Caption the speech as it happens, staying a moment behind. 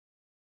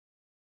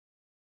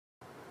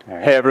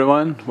Right. Hey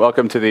everyone,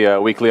 welcome to the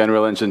weekly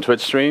Unreal Engine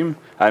Twitch stream.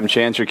 I'm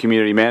Chance, your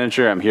community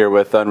manager. I'm here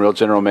with Unreal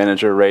General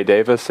Manager Ray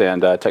Davis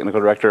and Technical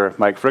Director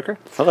Mike Fricker.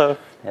 Hello.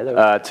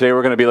 Hello. Today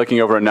we're going to be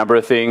looking over a number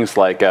of things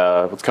like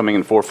what's coming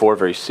in 4.4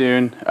 very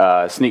soon,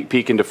 sneak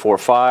peek into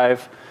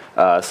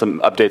 4.5,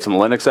 some updates on the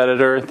Linux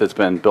editor that's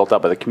been built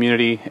up by the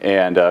community,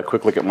 and a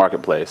quick look at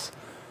Marketplace.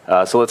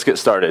 So let's get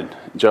started.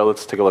 Joe,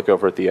 let's take a look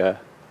over at the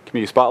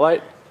Community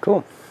Spotlight.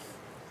 Cool.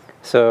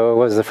 So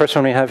what was the first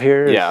one we have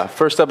here? Yeah,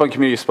 first up on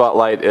Community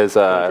Spotlight is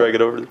drag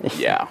it over.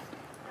 Yeah,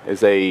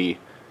 is a,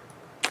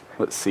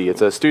 let's see,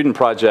 it's a student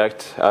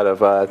project out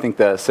of I think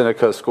the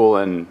Seneca School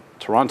in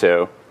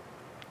Toronto,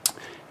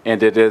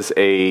 and it is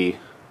a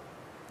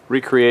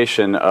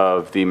recreation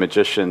of the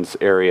magician's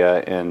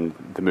area in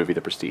the movie The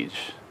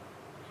Prestige.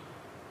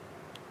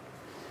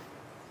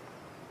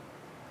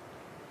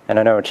 And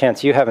I know,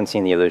 Chance, you haven't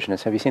seen The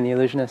Illusionist. Have you seen The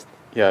Illusionist?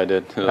 Yeah, I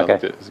did. I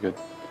liked it. It was good.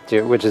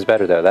 Which is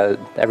better, though?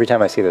 Every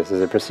time I see this, is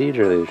it Prestige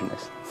or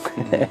Illusionist?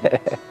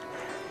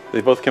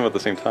 They both came out at the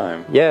same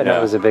time. Yeah, no,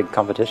 it was a big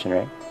competition,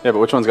 right? Yeah, but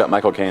which one's got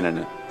Michael Caine in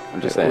it?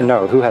 I'm just saying.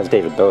 No, who has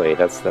David Bowie?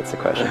 That's the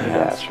question.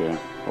 Yeah, that's true.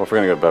 Well, if we're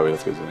going to go Bowie,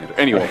 let's go to later.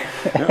 Anyway,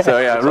 so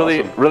yeah,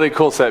 really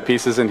cool set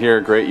pieces in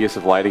here. Great use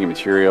of lighting and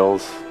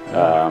materials.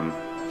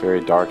 Very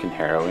dark and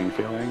harrowing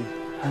feeling.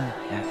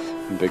 Yes.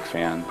 I'm a big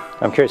fan.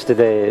 I'm curious, is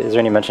there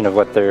any mention of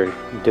what they're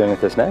doing with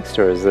this next,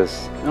 or is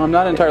this... No, I'm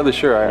not entirely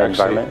sure. I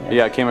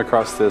actually, I came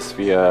across this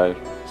via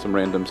some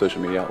random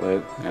social media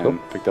outlet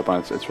and picked up on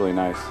it. It's really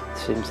nice.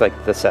 Seems like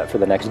the set for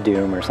the next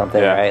Doom or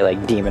something, right?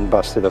 Like demon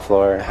bust through the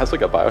floor. It has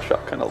like a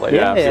Bioshock kind of lighting.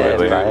 Yeah,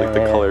 absolutely. Like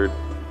the colored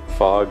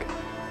fog.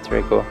 It's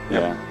very cool.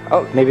 Yeah.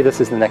 Oh, maybe this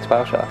is the next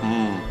Bioshock.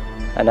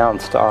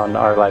 Announced on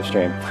our live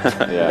stream.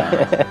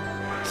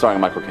 Yeah.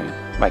 Starring Michael Caine.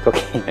 Michael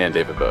Caine. And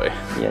David Bowie.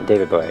 Yeah,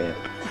 David Bowie, yeah.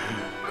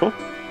 Cool.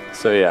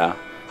 So yeah.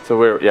 So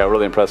we're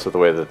really impressed with the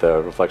way that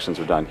the reflections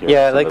are done here.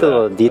 Yeah, I like the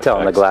little detail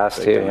on the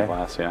glass too. Yeah.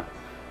 Glass, yeah.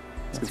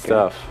 It's good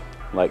stuff.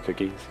 Light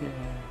cookies. Yeah.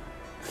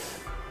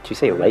 Did you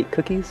say light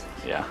cookies?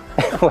 Yeah.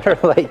 What are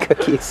light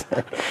cookies?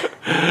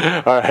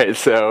 All right,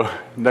 so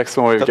next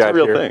one we've got here. That's a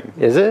real here. thing.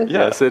 Is it?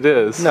 Yeah. Yes, it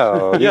is.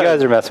 No, you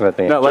guys are messing with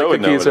me. No, light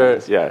cookies are,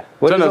 yeah.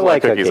 What Joe is a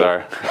light cookies cookie?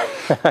 are.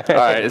 All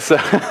right, so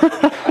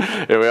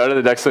here we are to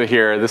the next one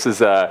here. This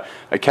is a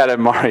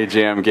Katamari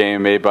Jam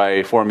game made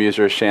by forum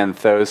user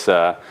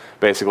Shanthosa.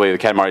 Basically, the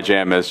Katamari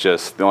Jam is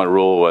just, the only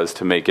rule was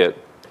to make it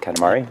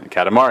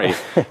Katamari.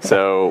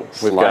 So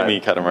we've Slimy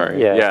got Katamari.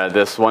 Yeah,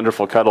 this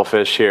wonderful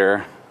cuttlefish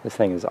here. This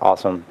thing is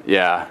awesome.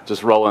 Yeah,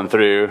 just rolling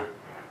through.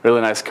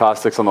 Really nice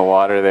caustics on the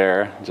water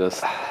there,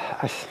 just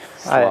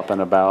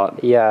slopping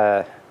about.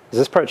 Yeah. Does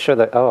this part show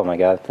that, oh my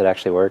god, that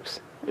actually works?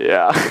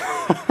 Yeah.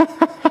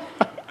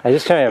 I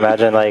just can't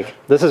imagine, like,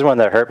 this is one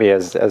that hurt me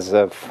as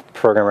a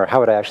programmer. How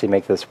would I actually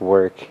make this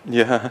work?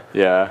 Yeah.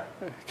 Yeah.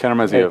 Kind of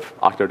reminds me of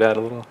Octodad a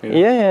little. You know?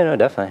 Yeah, no,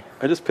 definitely.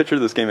 I just picture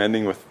this game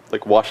ending with,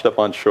 like, washed up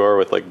on shore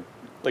with, like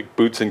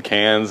boots and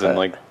cans and,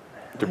 like,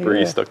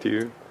 debris stuck to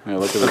you. Yeah,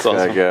 look at this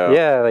guy go.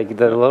 Yeah, like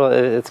the little,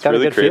 it's got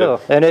really a good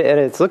feel. And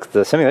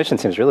the simulation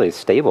seems really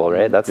stable,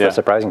 right? That's the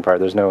surprising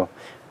part. There's no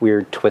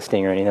weird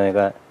twisting or anything like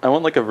that. I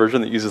want like a version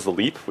that uses the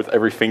leap with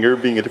every finger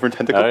being a different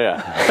tentacle. Oh yeah.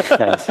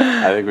 Nice.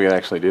 I think we could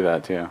actually do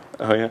that too.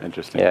 Oh yeah.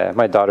 Interesting. Yeah,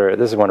 my daughter,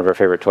 this is one of her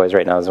favorite toys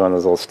right now, is one of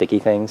those little sticky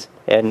things.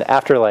 And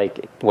after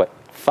like,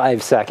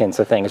 5 seconds,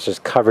 the thing is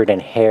just covered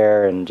in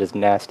hair and just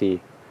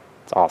nasty.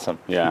 It's awesome.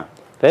 Yeah.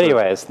 But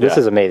anyways, this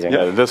is amazing.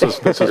 Yeah, this was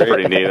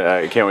pretty neat.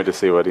 I can't wait to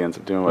see what he ends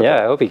up doing with it.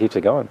 Yeah, I hope he keeps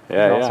it going.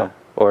 Yeah, awesome.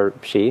 Or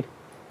she.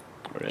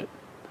 Right.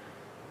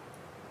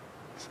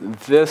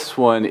 This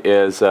one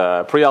is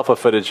pre-alpha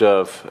footage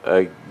of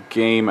a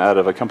game out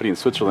of a company in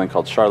Switzerland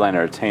called Charline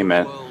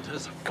Entertainment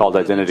called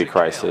Identity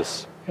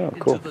Crisis. Oh,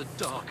 cool.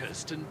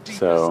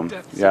 So,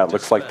 yeah, it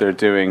looks like they're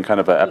doing kind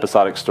of an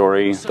episodic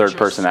story,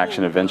 third-person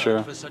action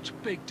adventure.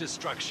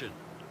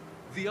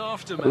 The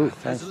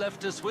aftermath has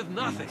left us with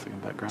nothing,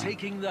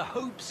 taking the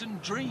hopes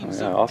and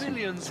dreams of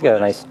billions. It's got a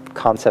nice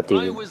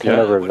concept-y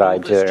Hanover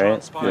vibe to it,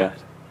 right? Yeah.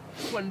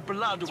 When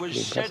blood was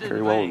shed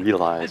very well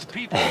realized. and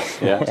people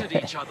slaughtered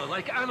each other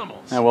like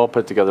animals. And we'll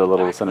put together a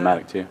little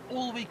cinematic too.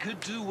 All we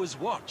could do was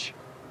watch.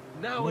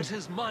 Now it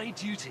is my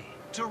duty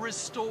to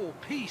restore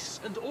peace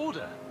and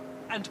order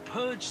and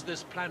purge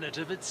this planet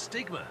of its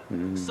stigma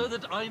so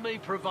that I may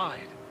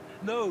provide,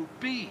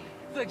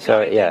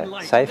 So yeah,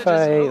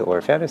 sci-fi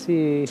or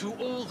fantasy,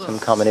 some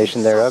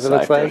combination thereof. It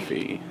looks like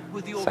sci-fi.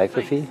 Yeah, I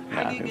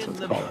think that's what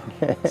it's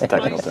called. It's a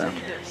technical term.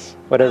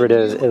 Whatever it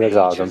is, it looks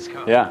awesome.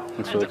 Yeah,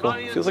 looks really cool.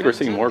 Feels like we're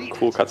seeing more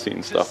cool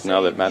cutscene stuff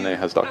now that Matinee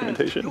has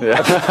documentation.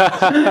 Yeah.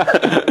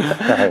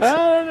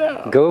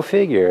 Nice. Go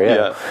figure.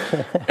 Yeah.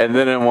 And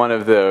then in one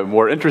of the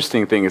more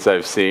interesting things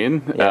I've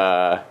seen,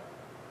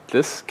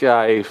 this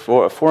guy, a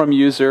forum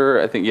user,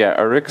 I think,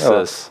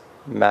 Arixis.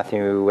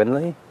 Matthew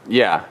Winley?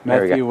 Yeah,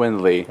 Matthew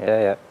Winley.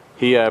 Yeah.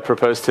 He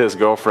proposed to his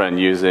girlfriend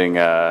using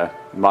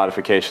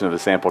modification of the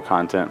sample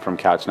content from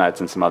Couch Nights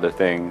and some other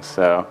things.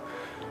 So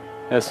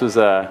this was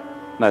a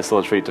nice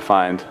little treat to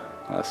find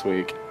last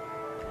week.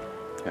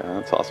 Yeah,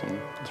 that's awesome.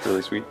 It's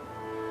really sweet.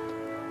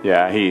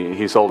 Yeah,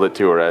 he sold it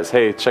to her as,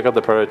 hey, check out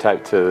the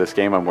prototype to this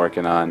game I'm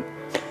working on.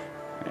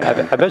 I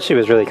bet she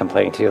was really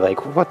complaining too,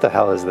 like, what the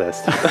hell is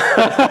this?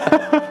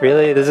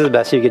 Really? This is the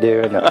best you could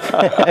do? No.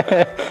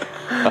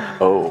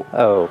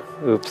 Oh,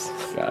 oops.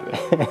 Got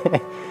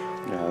it.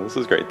 Yeah, this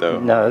is great though.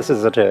 No, this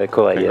is such a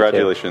cool idea.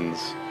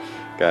 Congratulations,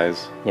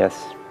 guys.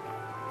 Yes.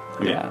 I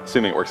mean, Yeah.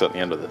 assuming it works out at the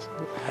end of this.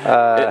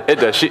 It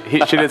does. She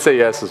did say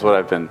yes, is what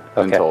I've been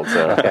Okay. told.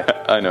 So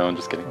I know, I'm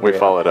just kidding. we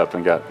followed up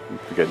and got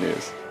the good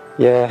news.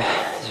 Yeah,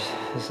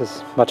 this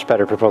is much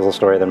better proposal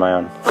story than my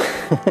own.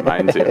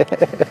 Mine too.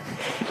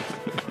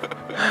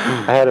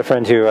 I had a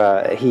friend who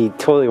he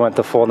totally went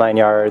the full 9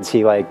 yards.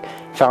 He like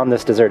found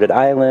this deserted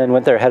island,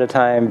 went there ahead of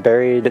time,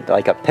 buried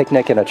like a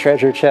picnic in a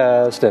treasure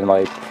chest, and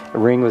like a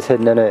ring was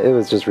hidden in it. It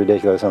was just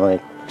ridiculous. I'm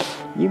like,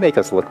 you make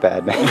us look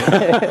bad, man.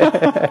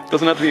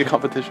 Doesn't have to be a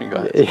competition,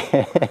 guys.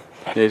 Yeah,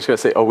 you just gotta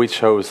say, oh, we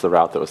chose the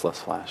route that was less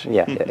flashy.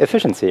 Yeah,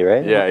 efficiency,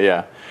 right?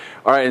 Yeah.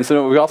 All right, and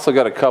so we also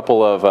got a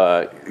couple of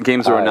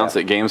games that were announced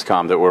at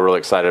Gamescom that we're really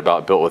excited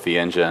about, built with the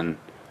engine.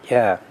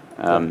 Yeah.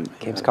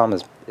 Gamescom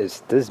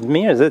is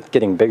it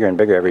getting bigger and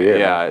bigger every year?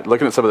 Yeah,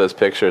 looking at some of those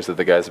pictures that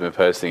the guys have been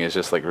posting, it's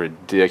just like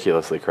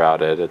ridiculously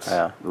crowded. It's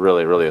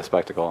really, really a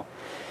spectacle.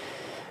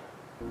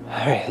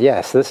 All right,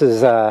 yes, this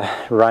is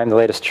Rhyme, the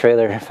latest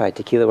trailer by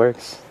Tequila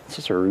Works. It's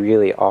just a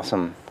really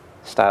awesome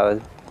style,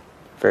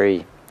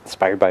 very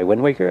inspired by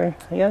Wind Waker,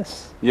 I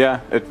guess. Yeah,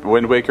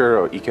 Wind Waker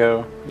or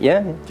Eco.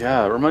 Yeah.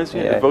 Yeah, it reminds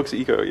me. It evokes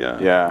Eco. Yeah.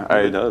 Yeah, it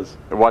really does.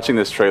 Watching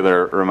this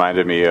trailer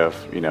reminded me of,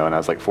 when I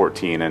was like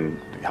 14 and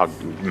how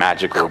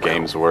magical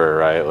games were,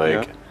 right?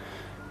 Like,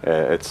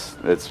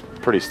 it's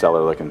pretty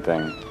stellar looking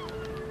thing.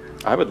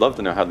 I would love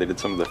to know how they did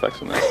some of the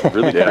effects in this.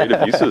 Really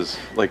creative uses,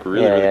 like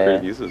really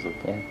creative uses of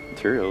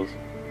materials.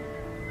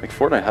 Like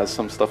Fortnite has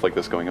some stuff like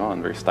this going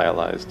on, very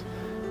stylized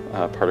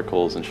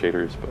particles and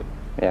shaders, but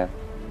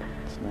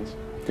it's nice.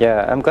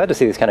 Yeah, I'm glad to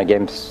see these kind of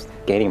games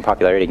gaining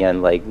popularity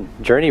again. Like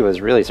Journey was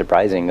really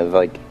surprising. Of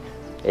like,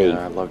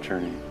 I love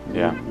Journey.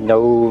 Yeah.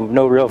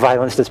 No real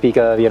violence to speak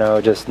of.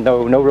 Just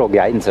no real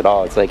guidance at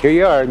all. It's like, here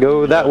you are,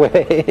 go that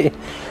way.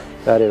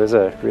 But it was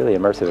a really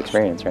immersive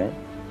experience, right?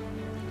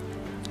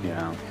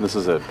 Yeah, this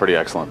is a pretty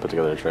excellent put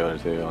together trailer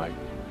too. Like,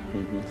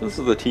 So this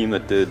is the team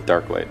that did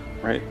Darklight,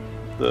 right?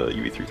 The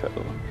UE3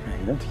 title.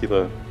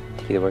 Tequila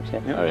Works,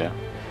 yeah. oh yeah.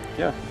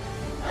 Yeah.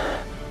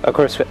 Of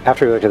course,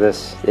 after we looked at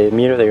this, it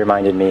immediately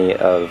reminded me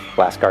of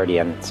Last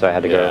Guardian, so I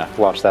had to go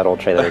watch that old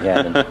trailer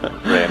again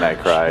and Ray and I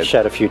cried.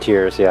 shed a few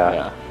tears.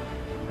 Yeah.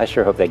 I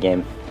sure hope that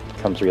game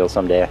becomes real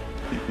someday.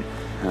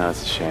 Oh,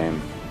 that's a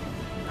shame.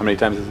 How many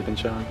times has it been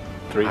shown?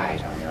 3? I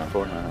don't know.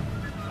 4? I don't know.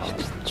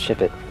 Just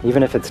ship it.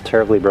 Even if it's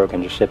terribly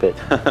broken, just ship it.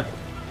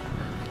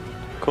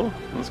 Cool.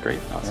 That's great.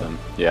 Awesome.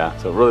 Yeah,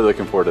 so really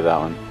looking forward to that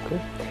one. Cool.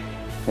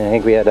 And I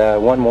think we had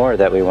one more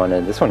that we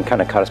wanted. This one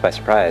kind of caught us by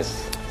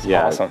surprise. It's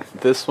awesome.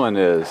 This one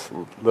is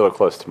a little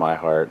close to my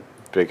heart.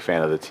 Big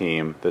fan of the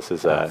team. This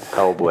is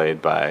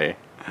Hellblade by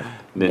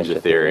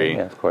Ninja Theory.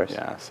 Yeah, of course.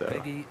 Yeah,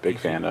 so big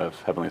fan of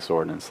Heavenly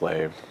Sword and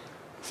Enslaved.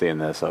 Seeing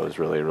this, I was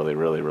really, really,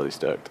 really, really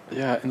stoked.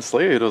 Yeah,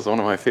 Enslaved was one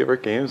of my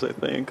favorite games, I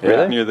think.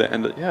 Really? Near the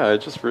end. I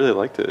just really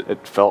liked it.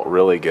 It felt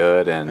really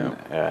good and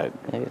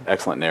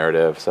excellent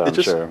narrative, so I'm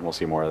just- sure we'll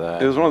see more of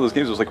that. It was one of those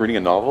games. It was like reading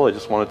a novel. I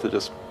just wanted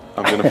to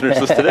I'm going to finish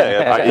this today.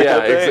 Yeah,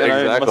 and I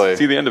exactly. must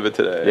see the end of it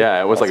today.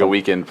 Yeah, it was like a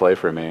weekend play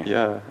for me.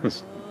 Yeah, it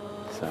was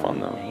fun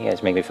though. You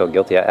guys make me feel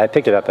guilty. I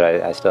picked it up, but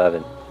I still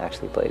haven't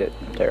actually played it.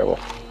 I'm terrible.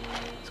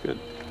 It's good.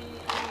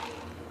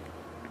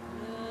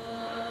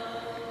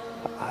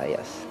 Ah,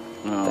 yes.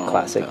 Oh, The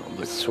classic that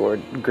looks-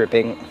 sword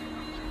gripping.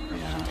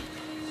 Yeah.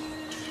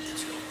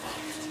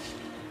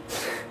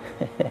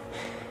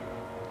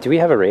 Do we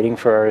have a rating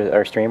for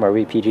our stream? Are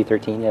we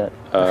PG-13 yet?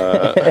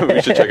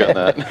 We should check on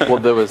that. Well,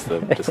 there was the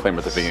disclaimer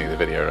at the beginning of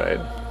the video, right?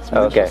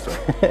 Oh, okay.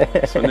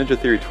 So Ninja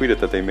Theory tweeted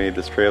that they made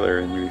this trailer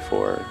in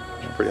UE4,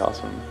 which is pretty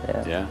awesome.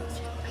 Yeah.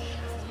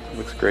 It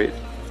looks great.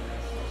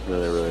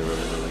 Really, really,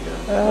 really, really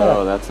good.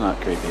 Oh, that's not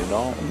creepy at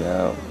all.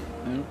 No.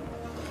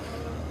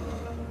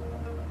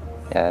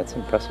 Yeah, it's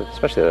impressive,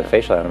 especially the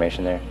facial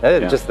animation there.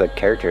 Just the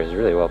character is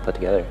really well put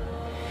together.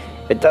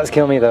 It does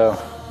kill me though.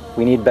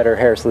 We need better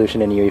hair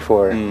solution in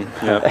UE4.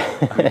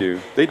 Yeah, we do.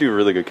 They do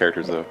really good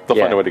characters though. They'll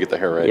find a way to get the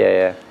hair right.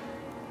 Yeah.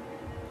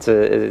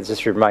 It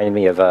just reminded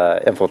me of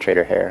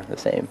Infiltrator hair, the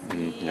same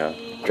Yeah.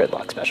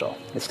 dreadlock special.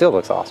 It still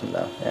looks awesome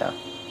though. Yeah.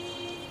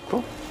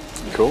 Cool.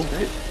 Cool.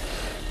 Great.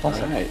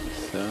 Awesome. All right,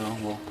 so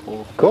we'll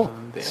pull. Cool.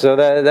 So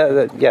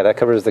that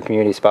covers the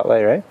community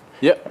spotlight, right?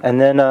 Yep.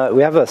 And then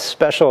we have a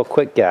special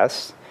quick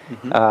guest.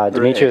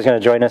 Dimitri is going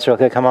to join us real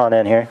quick. Come on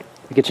in here.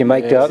 Get you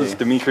mic'd up. This is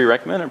Dimitri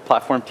Reckman, a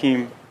platform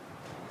team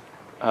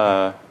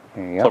There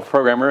you go.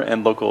 programmer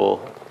and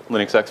local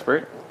Linux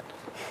expert.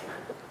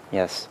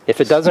 Yes. If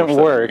it doesn't Switch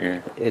that work,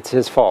 here. it's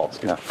his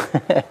fault. No.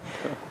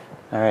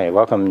 All right.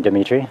 Welcome,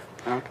 Dimitri.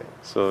 Okay.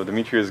 So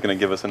Dimitri is going to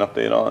give us an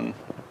update on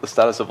the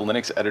status of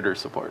Linux editor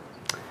support.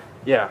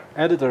 Yeah,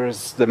 editor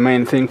is the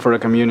main thing for the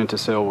community,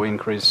 so we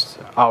increased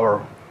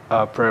our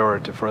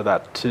priority for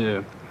that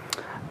too.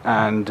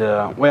 And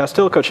we are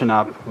still catching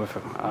up with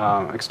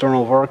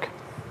external work,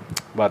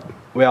 but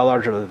we are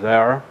largely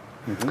there.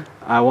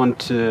 I want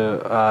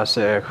to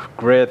say a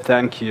great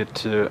thank you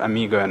to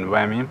Amigo and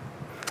Whammy,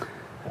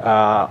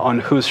 on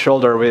whose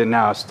shoulder we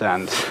now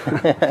stand.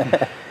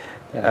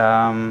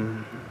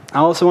 I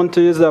also want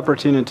to use the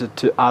opportunity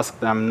to ask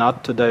them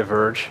not to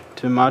diverge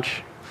too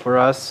much for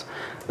us.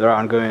 There are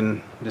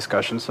ongoing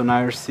discussions on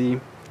IRC,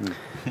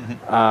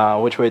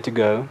 which way to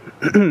go.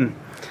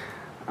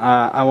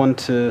 I want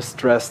to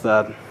stress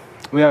that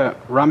we are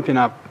ramping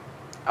up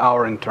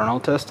our internal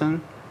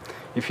testing.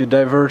 If you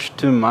diverge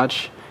too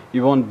much,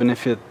 you won't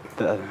benefit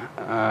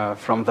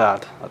from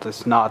that, at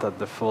least not at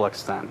the full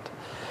extent.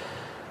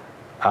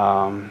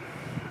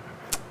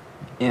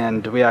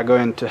 And we are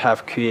going to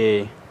have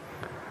QA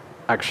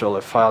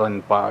actually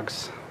filing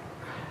bugs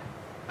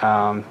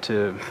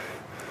to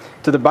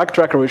the bug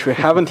tracker, which we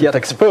haven't yet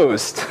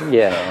exposed.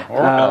 Yeah.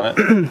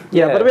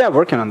 But we are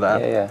working on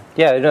that.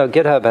 Yeah. You know,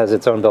 GitHub has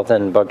its own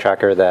built-in bug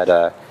tracker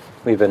that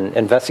we've been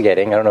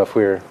investigating. I don't know if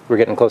we're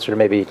getting closer to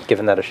maybe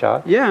giving that a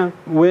shot. Yeah,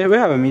 we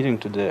have a meeting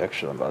today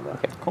actually about that.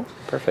 Okay, cool,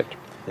 perfect.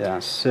 Yeah.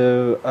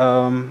 So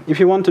if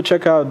you want to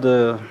check out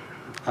the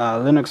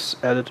Linux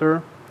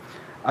editor,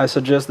 I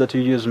suggest that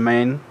you use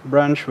main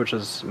branch, which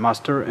is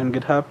master in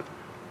GitHub.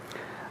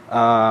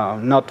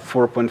 Not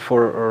 4.4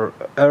 or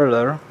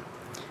earlier.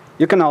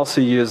 You can also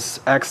use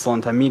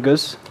excellent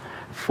Amigos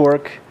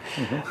fork.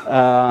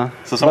 So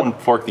someone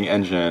forked the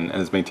engine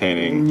and is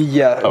maintaining.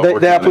 Yeah,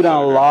 they have put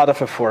on a lot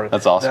of effort.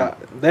 That's awesome.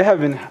 They have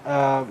been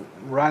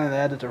running the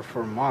editor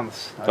for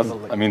months.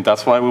 I mean,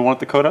 that's why we want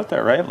the code out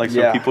there, right? Like,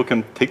 so people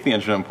can take the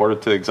engine and port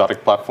it to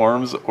exotic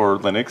platforms or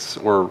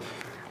Linux or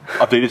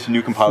update it to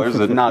new compilers.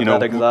 That, Not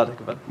that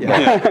exotic, but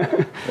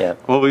yeah. Yeah.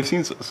 Well, we've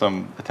seen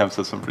some attempts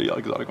at some pretty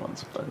exotic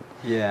ones. But.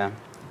 Yeah.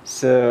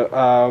 So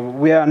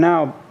we are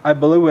now, I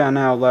believe we are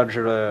now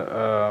largely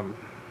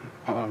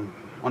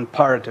on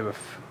parity with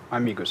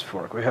Amigos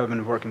fork. We have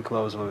been working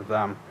closely with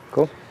them.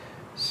 Cool.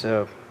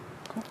 So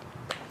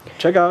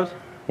check out.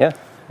 Yeah.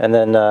 And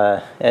then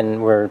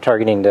and we're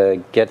targeting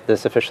to get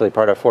this officially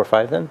part of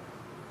 4.5 then?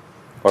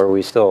 Or are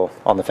we still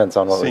on the fence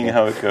on what Seeing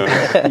how it goes.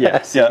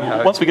 Yes.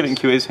 Yeah. Once we get it in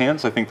QA's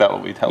hands, I think that will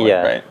be telling,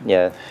 right?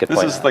 Yeah. Good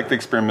point. This is like the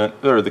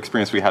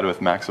experience we had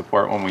with Mac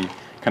support when we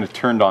kind of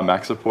turned on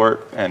Mac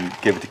support and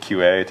gave it to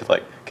QA to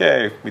like,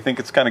 okay, we think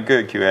it's kind of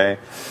good, QA.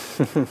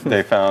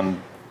 They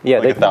found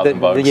like 1,000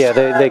 bugs. Yeah,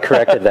 they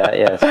corrected that,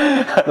 yes.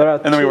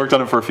 And then we worked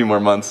on it for a few more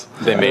months.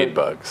 They made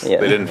bugs.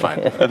 Yeah. They didn't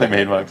find them. They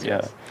made bugs,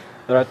 yeah.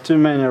 There are too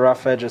many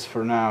rough edges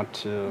for now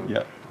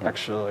to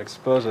actually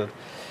expose it.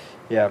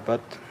 Yeah, but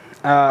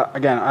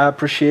again, I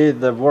appreciate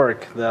the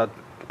work that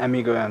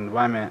Amigo and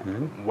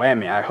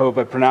Whammy, I hope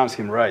I pronounced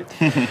him right.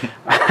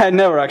 I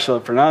never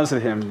actually pronounced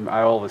him,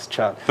 I always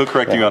chat. He'll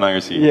correct you on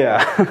IRC.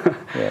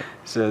 Yeah.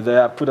 So they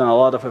have put in a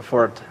lot of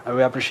effort.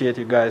 We appreciate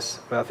you guys.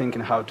 We are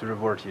thinking how to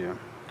reward you.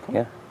 Cool.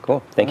 Yeah,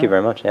 cool. Thank you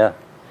very much, yeah.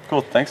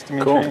 Cool, thanks,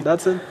 Dimitri. Cool.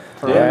 That's it.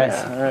 All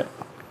right.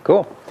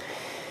 Cool.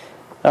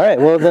 All right,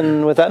 well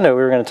then with that note,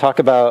 we were going to talk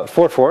about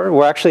 4.4.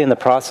 We're actually in the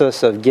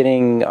process of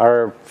getting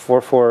our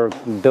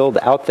 4.4 build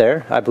out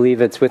there. I believe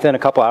it's within a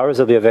couple hours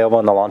it'll be available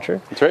in the launcher.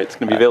 That's right, it's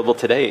going to be available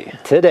today.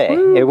 Today.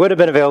 Woo. It would have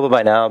been available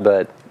by now,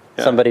 but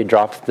somebody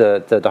dropped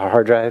the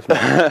hard drive.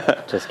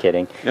 No, just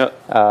kidding. Yeah.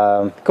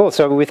 Cool,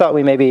 so we thought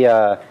we maybe,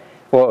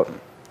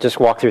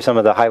 just walk through some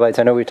of the highlights.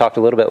 I know we talked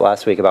a little bit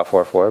last week about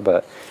 4.4,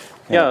 but...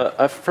 Yeah,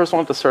 I first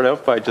wanted to start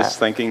out by just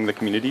thanking the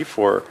community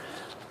for,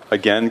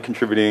 again,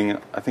 contributing,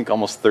 I think,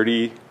 almost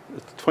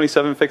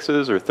 27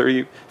 fixes or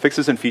 30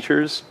 fixes and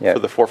features for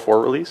the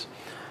 4.4 release.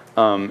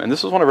 And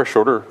this was one of our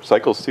shorter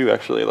cycles, too,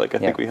 actually. Like, I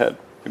think we had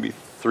maybe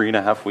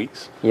 3.5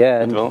 weeks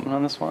of development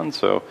on this one.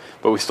 So,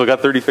 but we still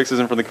got 30 fixes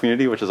in from the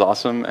community, which is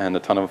awesome, and a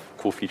ton of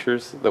cool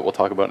features that we'll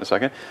talk about in a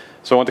second.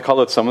 So I want to call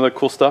out some of the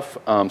cool stuff,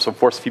 some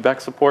force feedback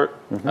support.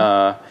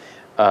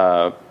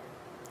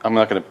 I'm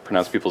not going to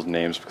pronounce people's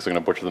names because I'm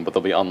going to butcher them, but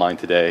they'll be online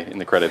today in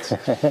the credits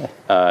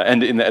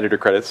and in the editor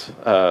credits,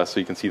 so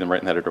you can see them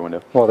right in the editor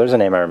window. Well, there's a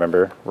name I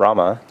remember,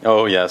 Rama.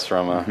 Oh, yes,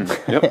 Rama.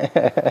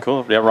 Yep,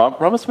 cool. Yeah,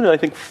 Rama's been, I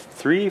think,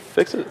 3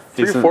 fixes,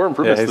 3 or 4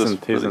 improvements. Yeah,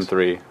 he's in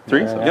 3.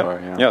 3?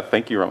 Yeah,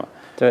 thank you, Rama.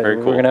 Very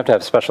cool. We're going to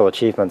have special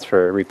achievements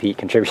for repeat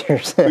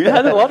contributors. We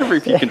had a lot of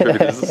repeat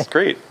contributors. This is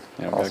great.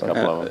 Yeah, we got a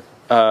couple of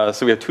them.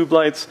 So we have tube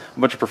lights, a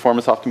bunch of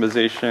performance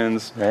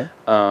optimizations.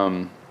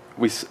 Right.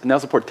 We now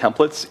support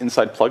templates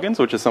inside plugins,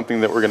 which is something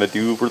that we're going to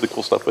do really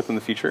cool stuff with in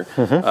the future.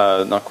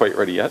 Not quite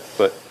ready yet,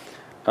 but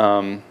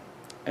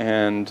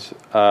and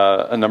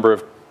a number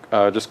of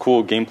just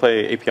cool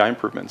gameplay API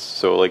improvements.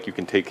 So like you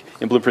can take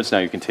in Blueprints now,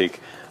 you can take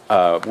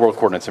world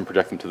coordinates and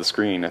project them to the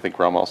screen. I think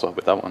Ram also helped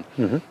with that one.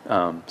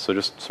 So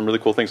just some really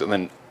cool things, and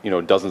then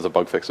dozens of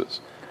bug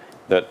fixes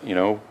that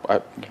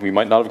we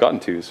might not have gotten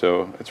to.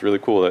 So it's really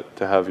cool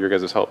to have your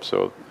guys' help.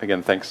 So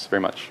again, thanks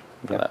very much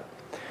for that.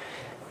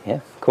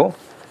 Yeah, cool.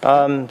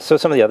 So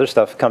some of the other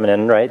stuff coming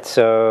in, right?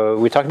 So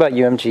we talked about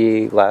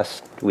UMG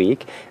last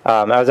week.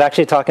 I was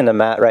actually talking to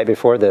Matt right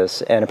before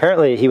this, and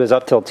apparently he was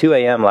up till 2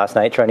 a.m. last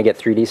night trying to get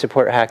 3D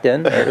support hacked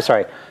in, or,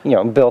 sorry,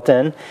 built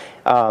in.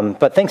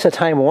 But thanks to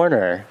Time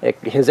Warner,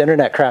 his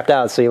internet crapped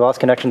out, so he lost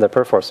connection to the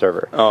Perforce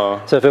server.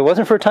 Oh. So if it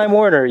wasn't for Time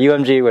Warner,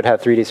 UMG would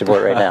have 3D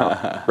support right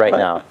now. Right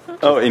now.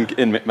 Oh,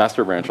 in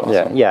Master Branch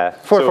also. Yeah.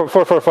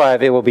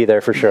 4.4.5, it will be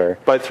there for sure.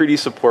 By 3D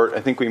support,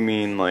 I think we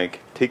mean like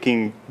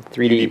taking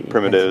 3D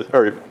primitives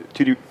or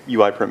 2D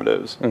UI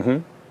primitives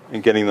and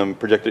getting them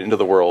projected into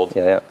the world.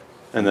 Yeah.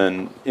 And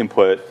then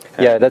input.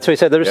 And Yeah, that's what he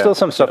said. There's still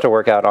some stuff to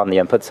work out on the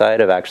input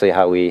side of actually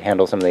how we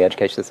handle some of the edge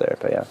cases there.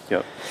 But yeah.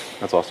 Yep.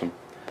 That's awesome.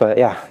 But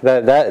yeah,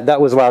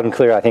 that was loud and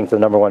clear. I think the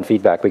number one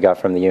feedback we got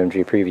from the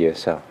UMG preview.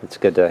 So it's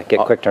good to get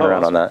quick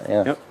turnaround on that.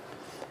 Yeah. Yep.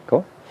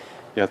 Cool.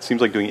 Yeah, it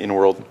seems like doing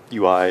in-world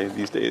UI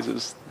these days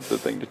is the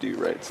thing to do,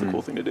 right? It's the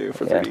cool thing to do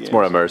for 3D games. It's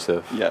more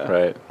immersive. Yeah.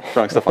 Right.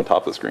 Drawing stuff on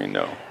top of the screen,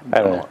 no.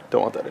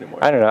 Don't want that anymore.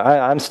 I don't know.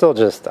 I'm still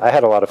I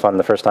had a lot of fun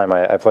the first time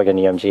I plugged in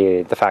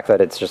UMG. The fact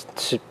that it's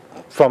just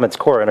from its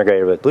core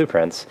integrated with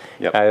blueprints.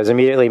 Yep. I was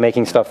immediately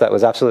making stuff that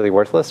was absolutely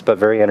worthless, but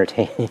very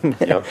entertaining.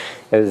 Yep.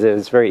 it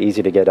was very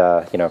easy to get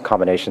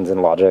combinations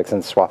and logics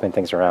and swapping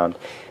things around.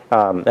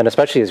 And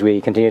especially as we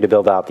continue to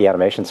build out the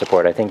animation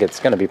support, I think it's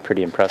going to be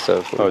pretty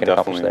impressive what we can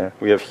accomplish there.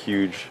 We have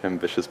huge,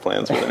 ambitious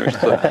plans with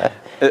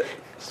animation.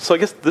 So I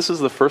guess this is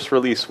the first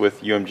release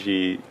with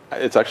UMG.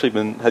 It's actually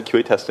had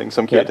QA testing,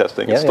 some QA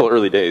testing. It's still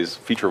early days,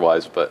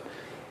 feature-wise, but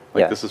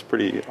this is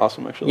pretty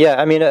awesome, actually.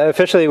 Yeah, I mean,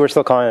 officially we're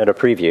still calling it a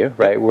preview,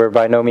 right? We're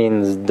by no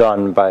means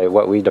done by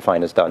what we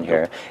define as done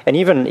here. And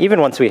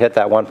even once we hit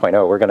that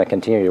 1.0, we're going to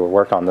continue to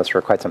work on this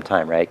for quite some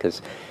time, right?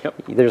 Because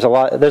there's a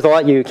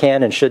lot you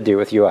can and should do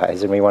with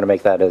UIs, and we want to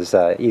make that as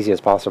easy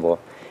as possible.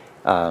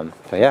 So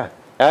yeah,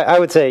 I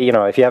would say,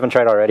 if you haven't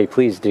tried already,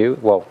 please do.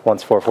 Well,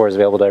 once 4.4 is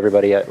available to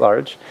everybody at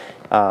large.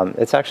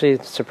 It's actually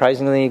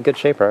surprisingly good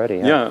shape already.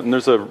 Yeah, and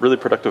there's a really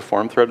productive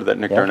forum thread that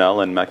Nick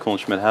Darnell and Matt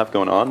Kuhlenschmidt have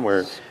going on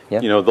where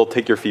they'll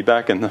take your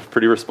feedback and they're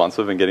pretty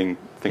responsive in getting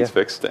things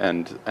fixed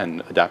and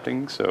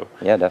adapting. So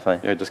yeah,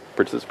 definitely. Yeah, just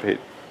participate,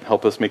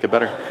 help us make it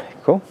better.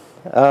 Cool.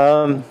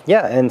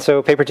 Yeah, and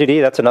so Paper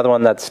 2D, that's another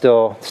one that's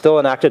still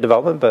in active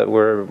development, but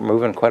we're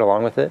moving quite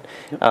along with it.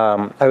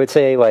 I would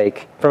say,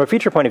 from a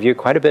feature point of view,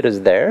 quite a bit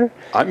is there.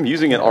 I'm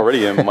using it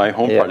already in my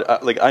home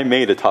project. I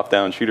made a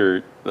top-down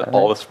shooter,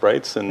 all the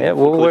sprites and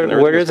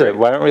where is it?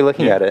 Why aren't we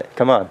looking at it?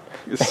 Come on.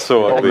 It's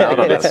so ugly.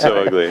 It's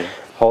so ugly.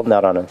 Holding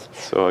out on us.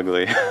 So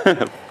ugly.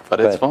 But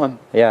it's fun.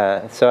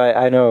 Yeah, so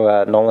I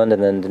know Nolan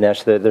and then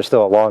Dinesh, there's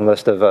still a long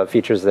list of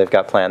features they've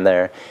got planned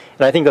there.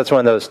 And I think that's one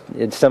of those,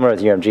 it's similar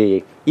to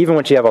UMG, even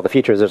once you have all the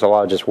features, there's a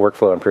lot of just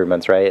workflow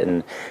improvements, right?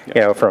 And,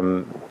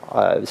 from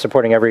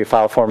supporting every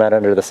file format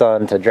under the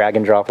sun to drag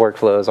and drop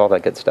workflows, all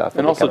that good stuff.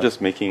 And also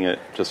just making it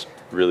just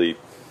really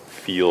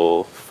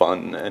feel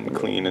fun and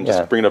clean and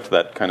just bring it up to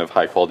that kind of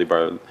high quality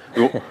bar.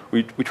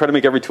 We try to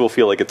make every tool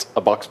feel like it's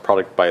a box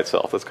product by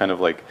itself. That's kind of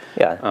like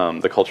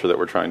the culture that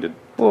we're trying to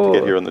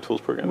get here in the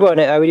tools program. Well,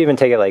 and I would even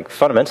take it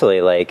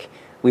fundamentally,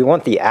 we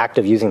want the act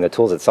of using the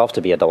tools itself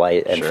to be a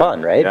delight and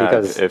fun, right? Yeah,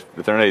 because if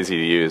they're not easy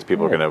to use,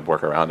 people are going to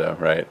work around them,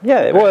 right?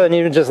 Yeah, well, and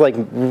even just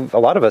a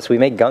lot of us, we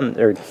make guns.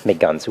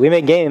 We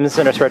make games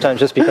in our spare time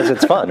just because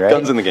it's fun, right?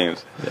 Guns in the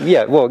games.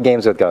 Yeah, well,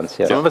 games with guns.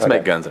 Yeah. Some of us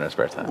make guns in our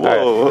spare time.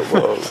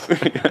 Whoa.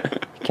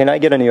 Can I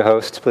get a new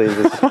host, please?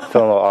 It's feeling a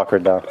little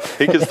awkward now.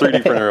 Take his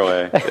 3D printer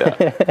away.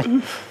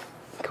 Yeah.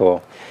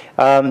 Cool.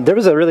 There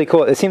was a really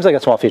cool, it seems like a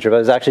small feature, but it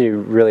was actually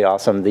really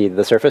awesome,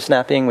 the surface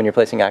snapping when you're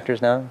placing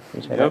actors now.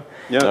 Yep.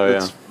 Yeah,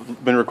 it's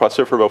been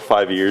requested for about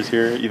 5 years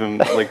here, even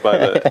by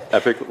the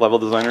Epic level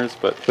designers.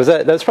 But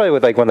that's probably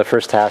one of the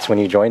first tasks when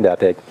you joined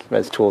Epic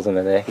as tools in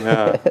the day.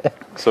 Yeah.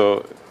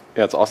 So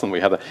yeah, it's awesome we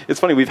have that.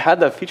 It's funny, we've had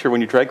that feature when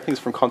you drag things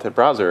from Content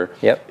Browser.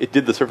 It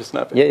did the surface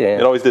snapping. Yeah.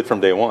 It always did from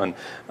day one.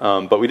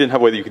 But we didn't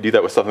have a way that you could do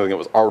that with something that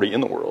was already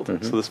in the world.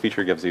 So this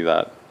feature gives you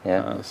that.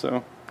 Yeah.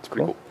 So it's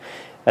pretty cool.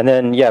 And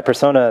then,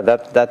 Persona,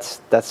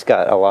 that's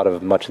got a lot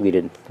of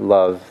much-needed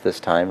love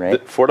this time,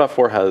 right?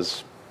 4.4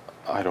 has,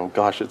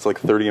 it's like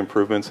 30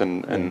 improvements,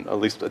 and at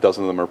least a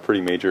dozen of them are pretty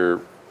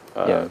major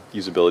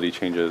usability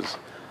changes.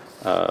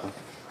 I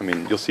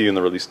mean, you'll see in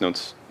the release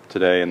notes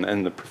today,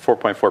 and the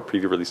 4.4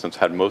 preview release notes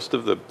had most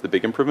of the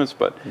big improvements,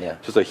 but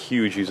just a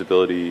huge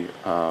usability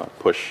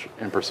push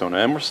in Persona,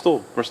 and we're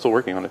still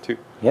working on it too.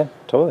 Yeah,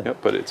 totally. Yeah,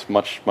 but it's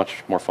much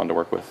more fun to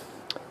work with.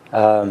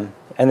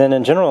 And then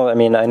in general, I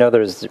mean, I know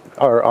there's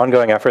our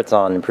ongoing efforts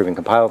on improving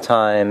compile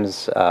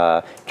times,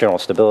 general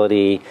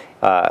stability,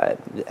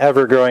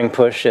 ever-growing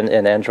push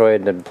in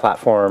Android and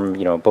platform,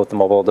 both the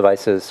mobile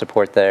devices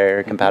support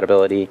their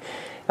compatibility.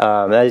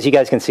 As you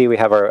guys can see, we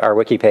have our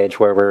wiki page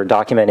where we're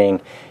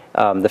documenting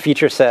the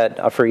feature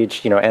set for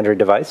each Android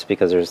device,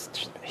 because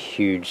there's a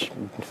huge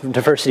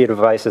diversity of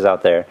devices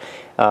out there.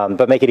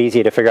 But make it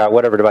easy to figure out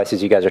whatever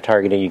devices you guys are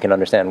targeting. You can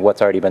understand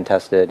what's already been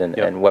tested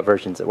and what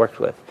versions it worked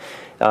with.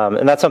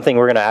 And that's something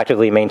we're going to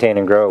actively maintain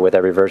and grow with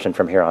every version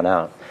from here on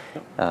out.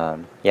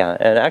 Yeah,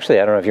 and actually,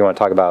 I don't know if you want to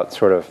talk about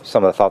sort of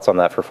some of the thoughts on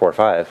that for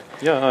 4.5.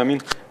 Yeah, I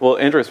mean, well,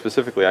 Android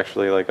specifically,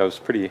 actually, like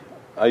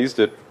I used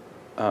it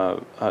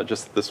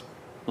just this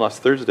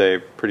last Thursday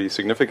pretty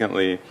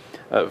significantly.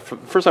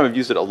 First time I've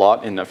used it a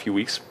lot in a few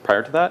weeks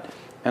prior to that,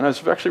 and I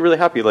was actually really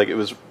happy. Like, it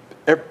was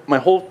my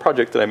whole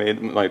project that I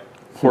made, my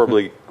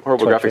horrible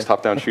graphics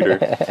top-down shooter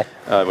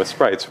with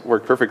sprites,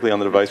 worked perfectly on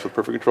the device with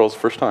perfect controls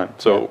first time.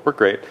 So worked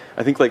great.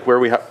 I think like where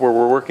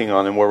we're working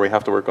on and where we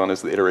have to work on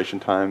is the iteration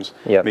times,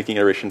 making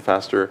iteration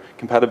faster,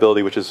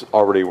 compatibility, which is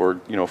already we're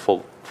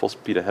full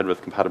speed ahead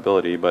with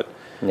compatibility, but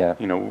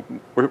we're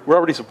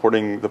already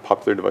supporting the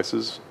popular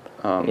devices,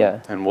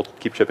 and we'll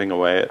keep chipping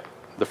away at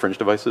the fringe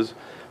devices.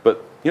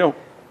 But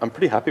I'm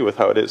pretty happy with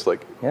how it is.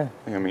 Like, I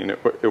mean,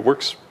 it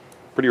works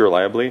pretty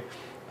reliably.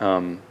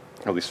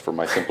 At least for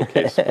my simple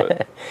case,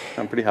 but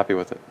I'm pretty happy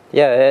with it.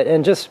 Yeah,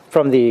 and just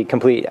from the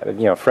complete,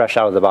 fresh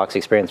out of the box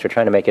experience, we're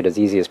trying to make it as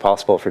easy as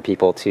possible for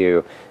people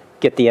to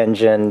get the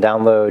engine,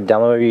 download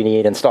what you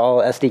need,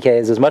 install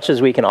SDKs, as much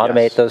as we can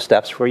automate those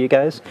steps for you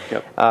guys.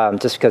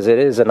 Just because it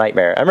is a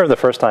nightmare. I remember the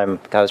first time,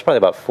 it was probably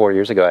about 4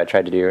 years ago, I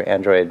tried to do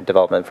Android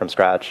development from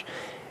scratch.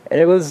 And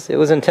it was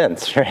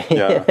intense, right?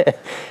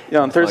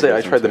 On Thursday,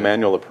 I tried the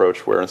manual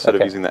approach, where instead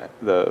of using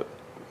the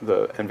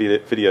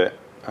NVIDIA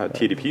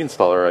TDP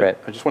installer,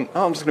 I just went,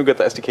 I'm just going to get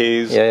the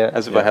SDKs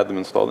as if I had them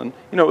installed. And,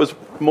 it was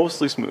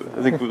mostly smooth.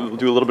 I think we'll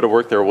do a little bit of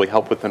work there where we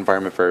help with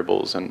environment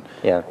variables. And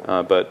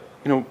but,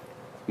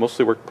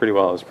 mostly worked pretty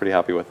well. I was pretty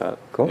happy with that.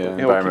 Cool. Yeah,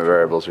 environment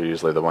variables are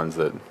usually the ones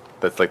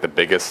that's like the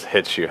biggest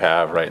hitch you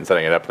have, right, in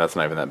setting it up, and that's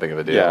not even that big of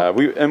a deal. Yeah,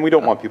 we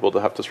don't want people to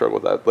have to struggle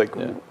with that. Like,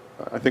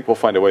 I think we'll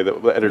find a way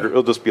that the editor,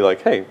 it'll just be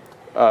like, hey,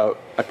 I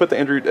put the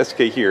Android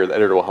SDK here, the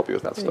editor will help you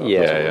with that stuff.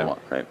 That's what we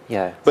want, right?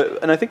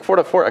 And I think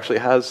 4.4 actually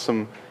has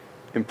some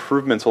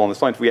improvements along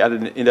this line. We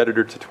added an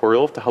in-editor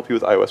tutorial to help you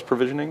with iOS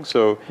provisioning.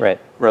 So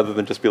rather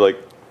than just be like,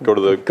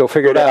 go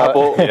figure it out.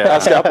 Apple,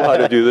 ask Apple how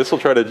to do this.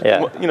 We'll try to,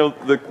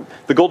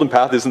 the golden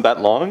path isn't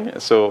that long.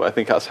 So I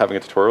think us having a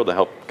tutorial to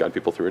help guide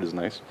people through it is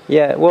nice.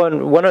 Yeah, well,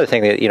 and one other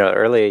thing that,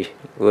 early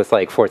with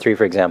like 4.3,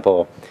 for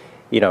example,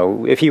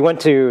 if you went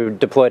to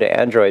deploy to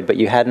Android, but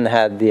you hadn't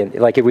had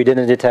if we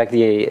didn't detect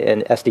the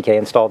SDK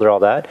installed or all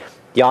that,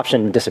 the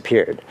option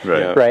disappeared,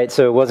 right?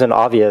 So it wasn't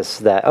obvious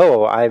that,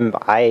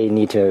 I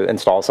need to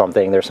install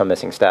something, there's some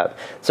missing step.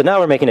 So now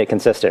we're making it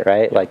consistent,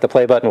 right? Like the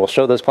play button will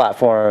show those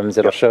platforms,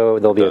 it'll show,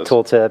 there'll be a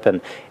tooltip,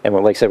 and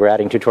like I said, we're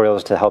adding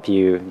tutorials to help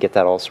you get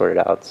that all sorted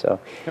out. So,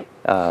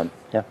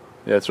 yeah,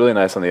 it's really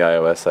nice on the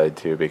iOS side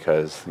too,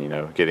 because,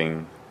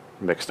 getting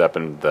mixed up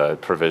in the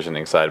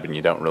provisioning side when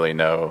you don't really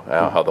know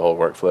how the whole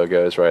workflow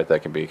goes, right?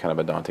 That can be kind of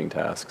a daunting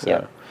task.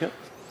 So,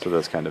 so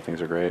those kind of things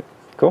are great.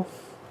 Cool.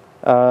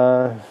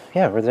 Were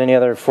there any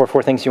other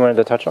 4.4 things you wanted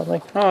to touch on,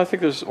 Mike? Oh, I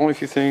think there's only a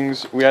few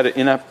things. We added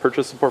in-app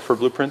purchase support for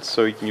blueprints,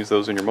 so you can use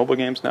those in your mobile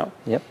games now.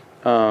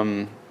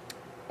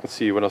 Let's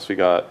see, what else we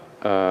got?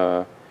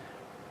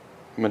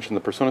 Mentioned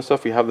the Persona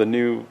stuff. We have the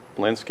new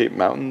Landscape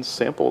Mountains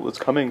sample that's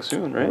coming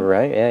soon, right?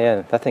 Right,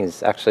 yeah. That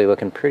thing's actually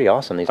looking pretty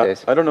awesome these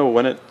days. I don't know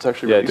when it's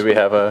actually released. Do we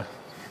have a...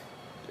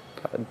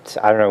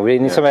 I don't know. We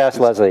need somebody to ask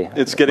Leslie.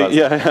 It's getting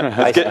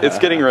it's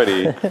getting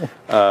ready.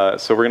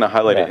 So we're going to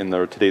highlight it in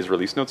today's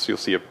release notes. So you'll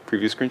see a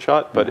preview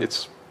screenshot, but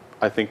it's,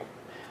 I think,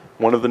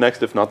 one of the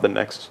next, if not the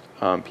next,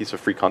 piece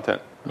of free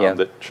content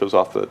that shows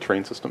off the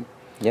terrain system.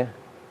 Yeah,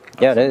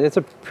 it's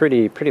a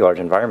pretty large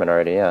environment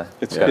already. Yeah,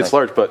 it's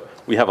large, but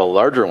we have a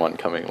larger one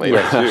coming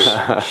later too.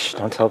 Shh,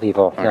 don't tell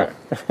people.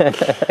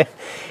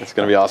 It's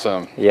going to be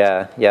awesome.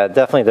 Yeah,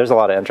 definitely. There's a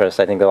lot of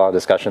interest. I think there are a lot of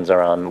discussions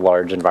around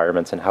large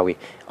environments and how we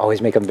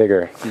always make them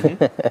bigger.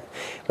 But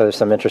there's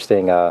some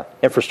interesting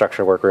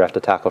infrastructure work we have to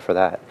tackle for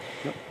that.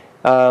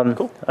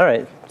 Cool. All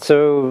right.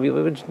 So we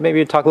would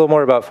maybe talk a little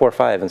more about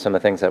 4.5 and some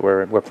of the things that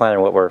we're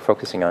planning, what we're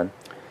focusing on.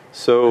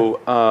 So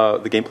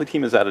the gameplay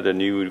team has added a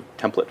new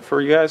template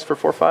for you guys for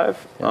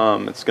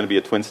 4.5. It's going to be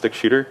a twin stick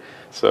shooter,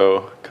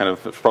 so kind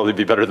of probably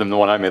be better than the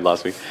one I made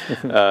last week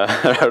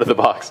out of the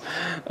box.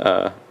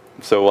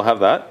 So we'll have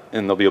that,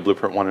 and there'll be a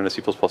Blueprint 1 and a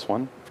C++1,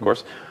 of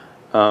course.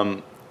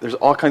 There's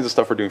all kinds of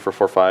stuff we're doing for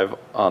 4.5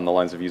 on the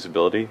lines of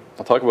usability.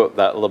 I'll talk about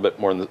that a little bit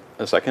more in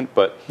a second,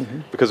 but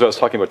because I was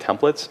talking about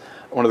templates,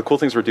 one of the cool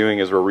things we're doing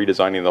is we're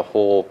redesigning the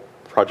whole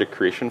project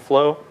creation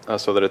flow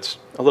so that it's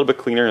a little bit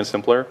cleaner and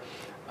simpler.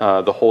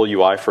 The whole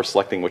UI for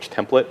selecting which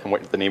template and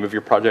what the name of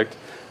your project.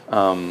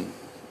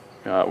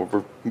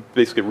 We're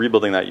basically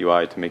rebuilding that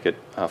UI to make it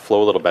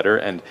flow a little better.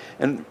 And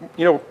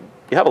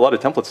we have a lot of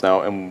templates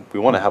now, and we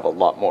want to have a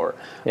lot more.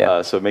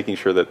 So making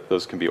sure that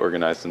those can be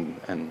organized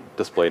and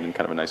displayed in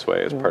kind of a nice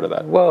way as part of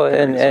that. Well,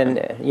 and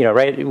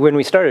right when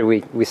we started,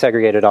 we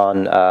segregated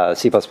on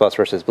C++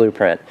 versus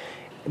Blueprint.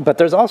 But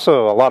there's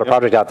also a lot of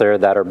projects out there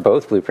that are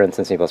both Blueprints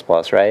and C++,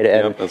 right?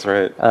 And, that's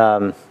right.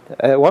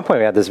 At one point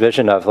we had this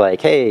vision of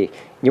like, hey,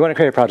 you want to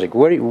create a project,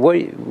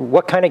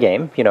 what kind of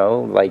game, you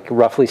know, like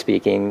roughly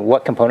speaking,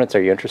 what components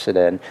are you interested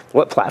in,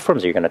 what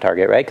platforms are you going to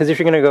target, right? Because if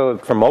you're going to go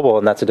for mobile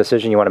and that's a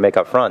decision you want to make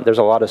up front, there's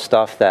a lot of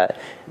stuff that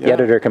the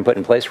editor can put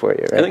in place for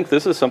you, right? I think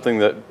this is something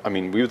that, I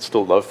mean, we would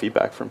still love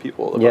feedback from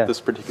people about this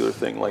particular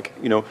thing. Like,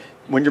 you know,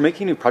 when you're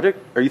making a new project,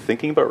 are you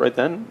thinking about right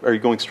then? Are you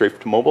going straight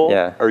to mobile?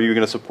 Yeah. Are you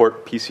going to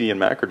support PC and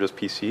Mac or just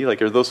PC?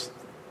 Like, are those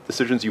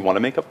decisions you want to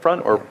make up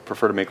front or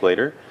prefer to make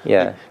later?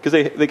 Yeah. Because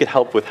they could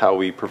help with how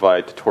we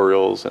provide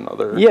tutorials and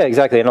other... Yeah,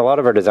 exactly. And a lot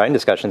of our design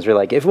discussions were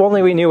like, if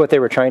only we knew what they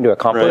were trying to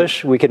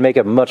accomplish, we could make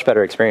a much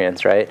better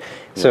experience, right?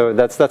 Yeah. So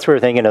that's what we're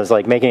thinking is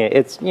like making it,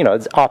 it's, you know,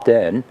 it's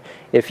opt-in.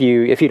 If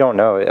you don't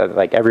know,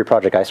 like every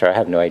project I start, I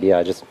have no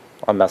idea.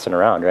 I'm messing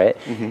around, right?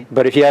 Mm-hmm.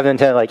 But if you have the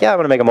intent, like, yeah, I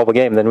want to make a mobile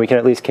game, then we can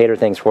at least cater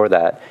things for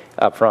that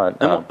up front.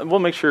 And we'll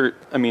make sure,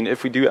 I mean,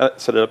 if we do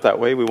set it up that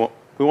way, we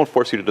won't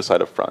force you to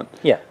decide up front.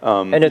 Yeah,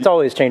 and it's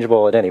always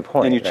changeable at any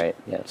point, right?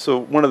 Yeah. So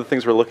one of the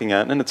things we're looking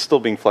at, and it's still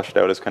being fleshed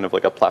out, is kind of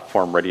like a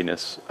platform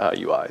readiness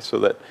UI. So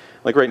that,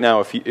 like right now,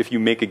 if you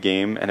make a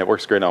game and it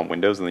works great on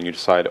Windows, and then you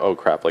decide, oh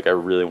crap, like I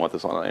really want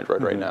this on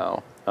Android right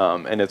now,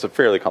 and it's a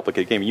fairly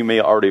complicated game, you may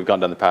already have gone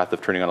down the path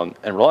of turning on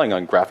and relying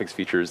on graphics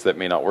features that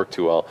may not work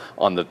too well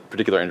on the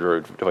particular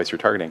Android device you're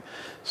targeting.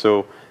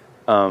 So,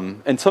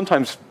 and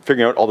sometimes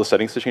figuring out all the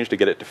settings to change to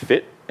get it to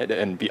fit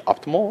and be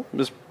optimal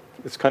is...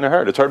 It's kind of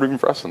hard. It's hard even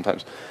for us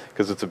sometimes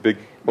because it's a big,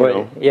 you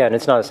know. Yeah, and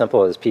it's not as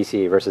simple as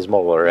PC versus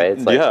mobile, right?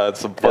 It's like,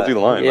 it's a fuzzy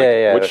line.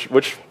 Yeah, like,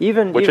 which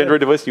Android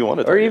device do you want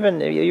to target?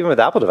 Or even with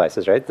Apple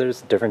devices, right?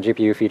 There's different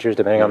GPU features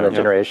depending on the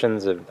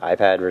generations of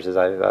iPad versus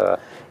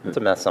it's a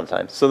mess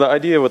sometimes. So the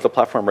idea with the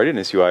platform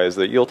readiness UI is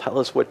that you'll tell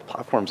us what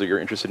platforms that you're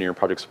interested in your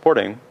project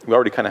supporting. We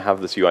already kind of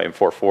have this UI in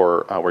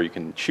 4.4 where you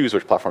can choose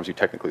which platforms you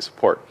technically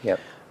support. Yep.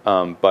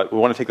 But we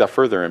want to take that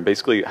further and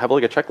basically have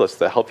like a checklist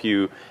that help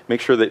you make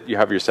sure that you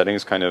have your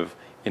settings kind of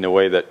in a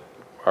way that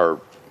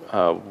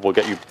will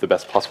get you the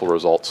best possible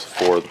results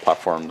for the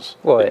platforms.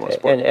 Well,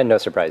 and no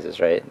surprises,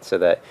 right? So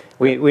that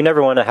we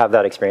never want to have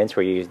that experience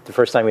where the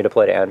first time you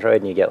deploy to Android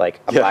and you get like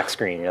a black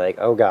screen. You're like,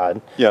 oh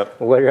God,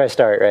 where do I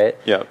start, right?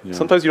 Yeah.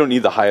 Sometimes you don't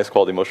need the highest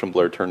quality motion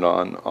blur turned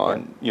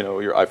on you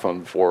know, your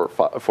iPhone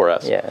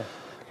 4S. Yeah.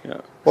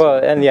 Well,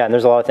 and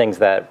there's a lot of things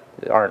that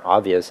aren't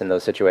obvious in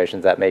those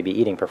situations that may be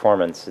eating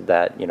performance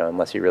that, you know,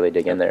 unless you really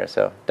dig in there.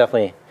 So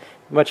definitely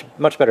much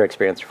better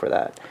experience for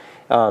that.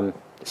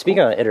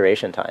 Speaking of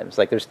iteration times,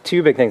 like there's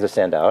two big things that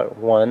stand out.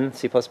 One,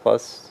 C++.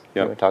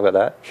 Can we talk about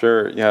that?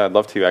 Sure. Yeah, I'd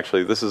love to,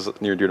 actually. This is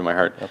near and dear to my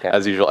heart,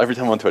 as usual. Every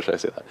time on Twitch I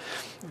say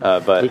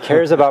that. But he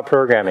cares about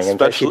programming, in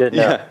case you didn't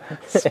know.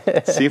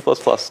 C++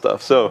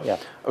 stuff. So,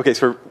 okay,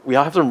 so we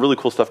have some really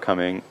cool stuff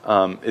coming.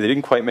 They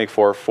didn't quite make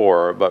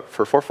 4.4, but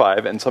for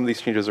 4.5, and some of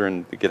these changes are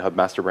in the GitHub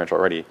master branch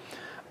already,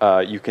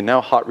 you can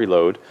now hot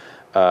reload.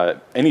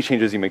 Any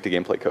changes you make to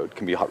gameplay code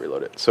can be hot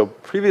reloaded. So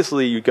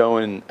previously you go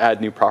and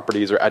add new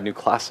properties or add new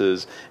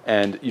classes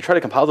and you try to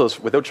compile those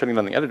without shutting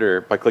down the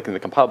editor by clicking the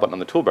compile button on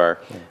the toolbar.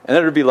 And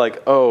then it would be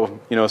like, oh,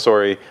 you know,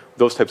 sorry,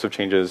 those types of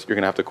changes, you're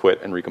going to have to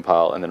quit and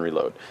recompile and then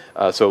reload.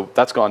 So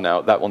that's gone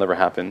now. That will never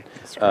happen.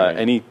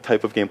 Any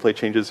type of gameplay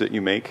changes that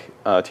you make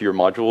to your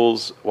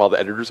modules while the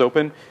editor's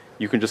open,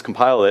 you can just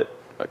compile it,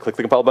 click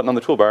the compile button on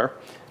the toolbar,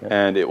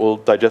 and it will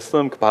digest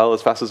them, compile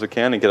as fast as it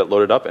can, and get it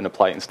loaded up and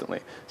apply instantly.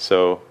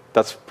 So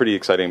that's pretty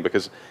exciting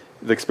because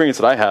the experience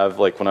that I have,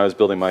 like when I was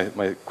building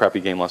my crappy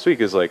game last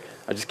week, is like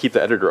I just keep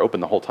the editor open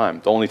the whole time.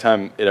 The only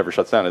time it ever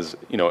shuts down is,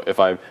 you know, if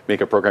I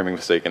make a programming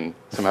mistake and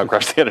somehow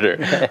crash the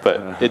editor.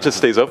 But it just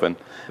stays open.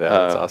 Yeah,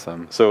 that's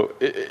awesome. So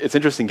it's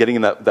interesting getting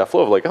in that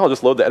flow of like, oh, I'll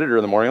just load the editor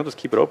in the morning. I'll just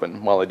keep it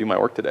open while I do my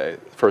work today.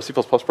 For a C++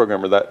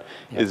 programmer, that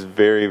is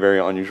very, very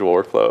unusual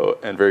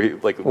workflow and very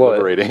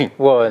liberating.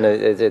 Well, and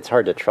it's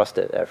hard to trust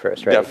it at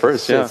first, right? At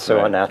first, it's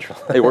so unnatural.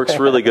 It works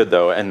really good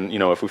though, and you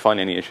know, if we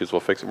find any issues, we'll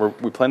fix it.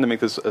 We plan to make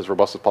this as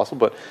robust as possible.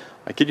 But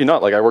I kid you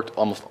not, like I worked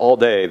almost all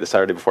day the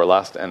Saturday before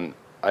last, and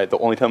the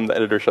only time the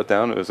editor shut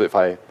down was if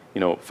I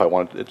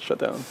wanted it to shut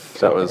down.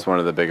 So that was one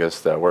of the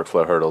biggest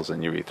workflow hurdles in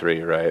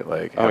UE3, right?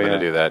 Like having to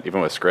do that,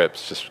 even with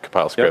scripts, just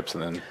compile scripts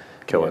and then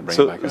kill it and bring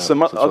it back up.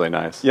 So it's really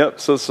nice. Yep.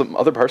 So some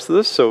other parts to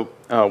this. So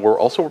we're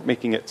also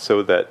making it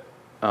so that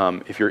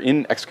if you're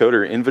in Xcode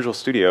or in Visual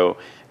Studio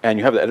and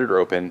you have the editor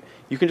open,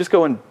 you can just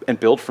go and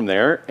build from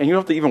there, and you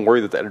don't have to even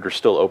worry that the editor's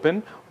still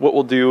open. What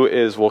we'll do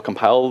is we'll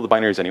compile the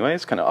binaries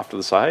anyways, kind of off to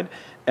the side,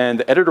 and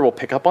the editor will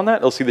pick up on that.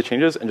 It'll see the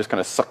changes and just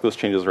kind of suck those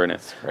changes right in.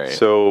 Right.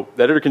 So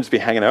the editor can just be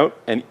hanging out,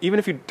 and even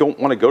if you don't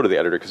want to go to the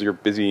editor because you're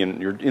busy and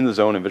you're in the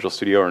zone in Visual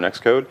Studio or in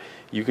Xcode,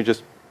 you can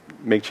just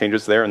make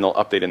changes there, and they'll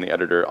update in the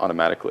editor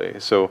automatically.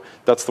 So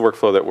that's the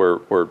workflow that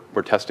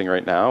we're testing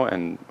right now,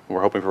 and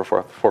we're hoping for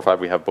 4.5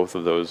 we have both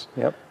of those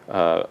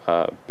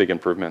big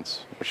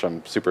improvements, which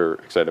I'm super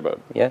excited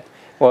about. Yeah.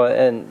 Well,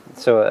 and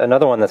so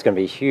another one that's going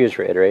to be huge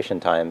for iteration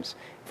times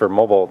for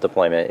mobile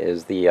deployment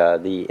is the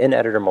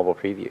in-editor mobile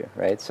preview,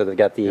 right? So they've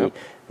got the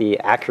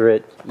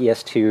accurate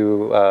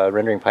ES2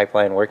 rendering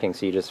pipeline working.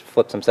 So you just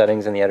flip some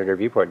settings in the editor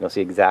viewport, and you'll see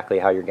exactly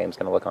how your game's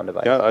going to look on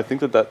device. Yeah, I think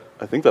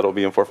that'll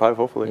be in 4.5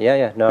 hopefully.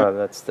 Yeah. No,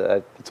 that's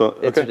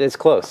it's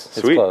close.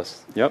 Sweet. It's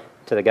close. Yep.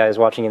 To the guys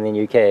watching in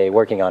the UK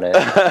working on it,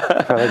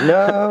 I'm like,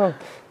 no.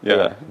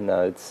 Yeah.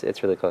 No,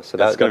 it's really close. So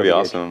that's going to be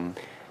huge. awesome.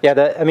 Yeah,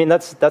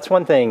 that's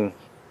one thing.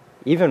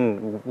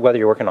 Even whether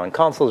you're working on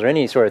consoles or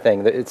any sort of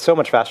thing, it's so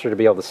much faster to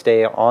be able to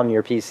stay on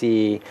your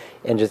PC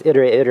and just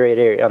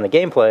iterate on the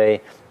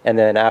gameplay, and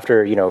then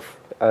after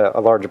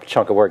a larger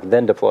chunk of work,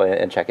 then deploy it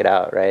and check it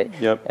out, right?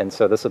 Yep. And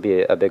so this will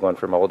be a big one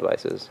for mobile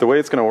devices. The way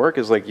it's going to work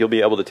is like you'll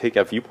be able to take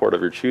a viewport of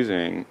your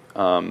choosing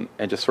and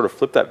just sort of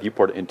flip that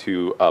viewport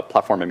into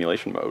platform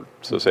emulation mode.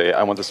 So say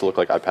I want this to look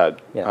like iPad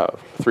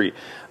 3,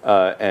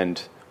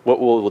 and what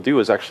we'll do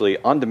is actually,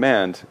 on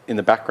demand, in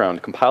the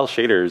background, compile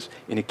shaders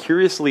in a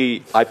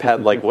curiously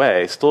iPad-like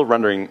way, still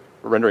rendering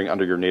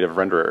under your native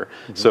renderer.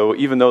 So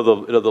even though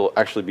they'll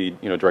actually be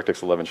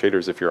DirectX 11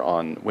 shaders if you're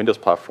on Windows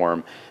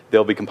platform,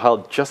 they'll be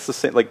compiled just the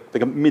same. Like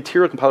a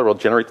material compiler will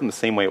generate them the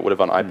same way it would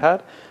have on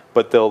iPad,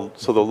 but they'll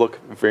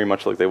look very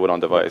much like they would on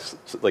device.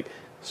 So, like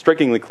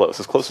strikingly close,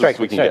 as close as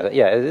we can get.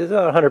 Yeah, it is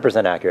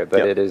 100% accurate,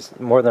 but it is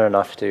more than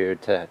enough to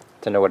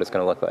know what it's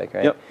going to look like,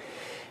 right? Yep.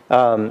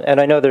 And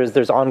I know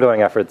there's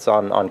ongoing efforts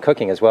on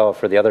cooking as well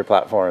for the other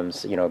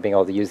platforms, being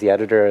able to use the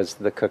editor as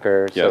the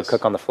cooker, so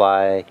cook on the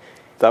fly.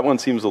 That one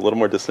seems a little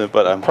more distant,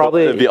 but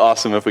it'd be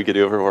awesome if we could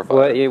do it for 4.5.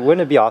 Well,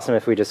 wouldn't it be awesome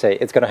if we just say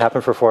it's going to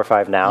happen for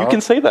 4.5 now? You can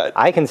say that.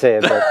 I can say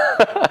it,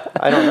 but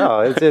I don't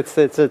know. It's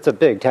a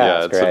big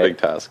task. Yeah, it's a big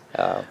task.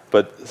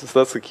 But so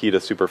that's the key to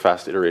super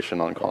fast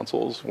iteration on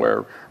consoles,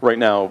 where right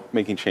now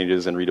making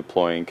changes and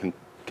redeploying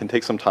can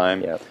take some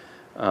time.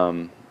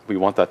 Yeah. We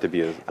want that to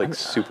be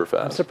super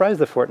fast. I'm surprised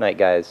the Fortnite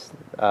guys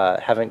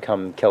haven't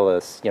come kill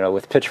us,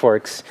 with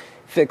pitchforks,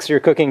 fix your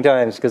cooking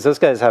times, because those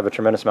guys have a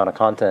tremendous amount of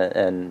content,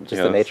 and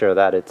just the nature of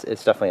that,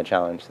 it's definitely a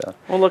challenge. So.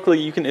 Well, luckily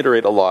you can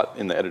iterate a lot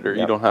in the editor.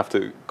 You don't have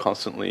to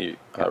constantly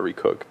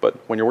recook. But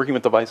when you're working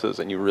with devices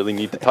and you really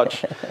need to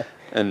touch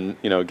and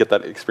get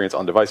that experience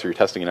on device, or you're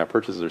testing in-app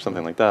purchases or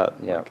something like that,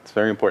 it's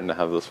very important to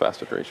have those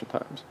fast iteration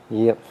times.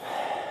 Yep.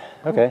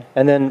 Okay,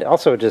 and then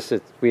also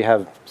we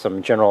have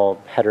some general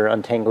header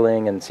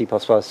untangling and C++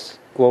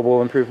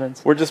 global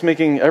improvements. We're just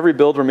making every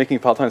build. We're making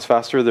file times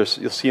faster. You'll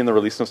see in the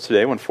release notes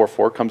today when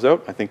 4.4 comes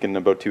out. I think in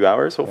about 2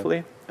 hours,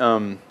 hopefully.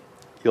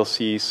 You'll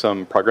see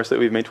some progress that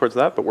we've made towards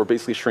that. But we're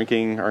basically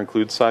shrinking our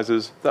include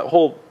sizes. That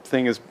whole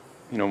thing is,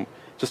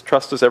 just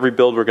trust us. Every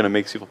build we're going to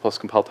make C++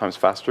 compile times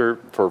faster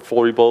for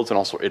full rebuilds and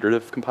also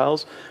iterative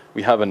compiles.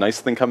 We have a nice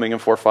thing coming in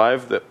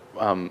 4.5 that.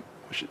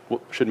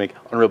 Should make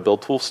Unreal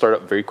Build Tool start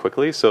up very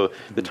quickly. So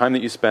the time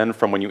that you spend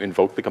from when you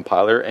invoke the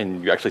compiler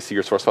and you actually see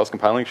your source files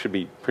compiling should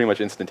be pretty much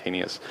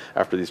instantaneous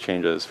after these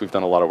changes. We've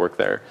done a lot of work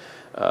there.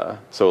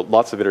 So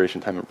lots of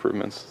iteration time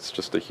improvements. It's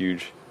just a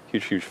huge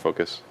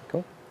focus.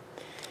 Cool.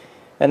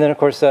 And then, of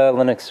course,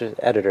 Linux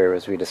editor,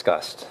 as we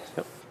discussed.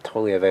 Yep.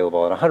 Totally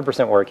available and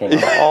 100% working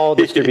on all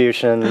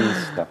distributions.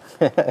 No.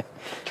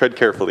 Tread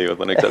carefully with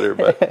Linux editor,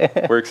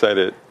 but we're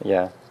excited.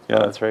 Yeah. No,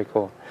 that's very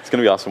cool. It's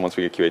going to be awesome once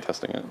we get QA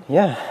testing it.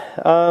 Yeah.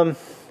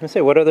 Let's say,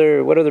 what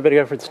other big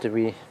efforts did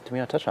we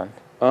not touch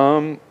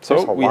on?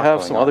 So we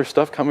have some other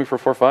stuff coming for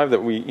 4.5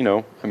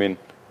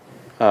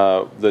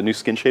 that the new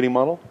skin shading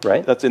model.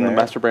 Right. That's in the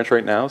master branch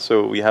right now.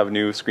 So we have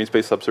new screen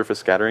space subsurface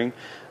scattering.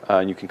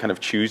 And you can kind of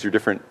choose your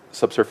different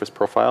subsurface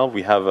profile.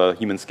 We have a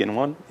human skin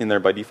one in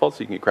there by default,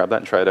 so you can grab that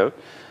and try it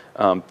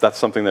out. That's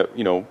something that,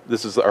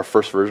 this is our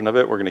first version of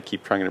it. We're going to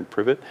keep trying to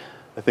improve it.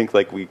 I think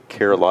we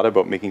care a lot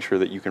about making sure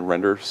that you can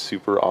render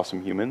super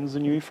awesome humans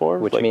in UE4.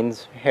 Which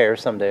means hair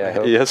someday, I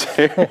hope. Yes,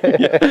 hair.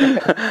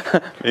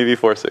 Maybe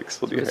 4.6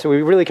 will do hair. So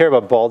we really care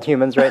about bald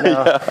humans right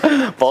now?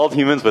 Yeah. Bald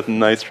humans with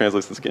nice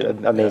translucent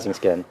skin. Amazing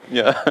skin.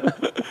 Yeah. All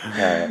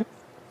right.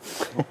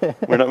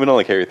 we don't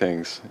like hairy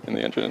things in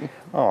the engine.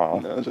 Oh.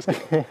 No, just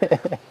kidding.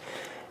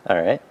 All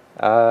right.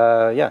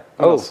 Yeah.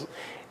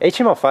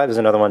 HTML5 is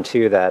another one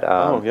too that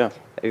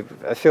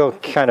I feel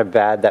kind of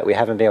bad that we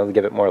haven't been able to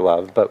give it more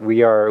love, but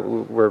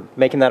we're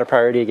making that a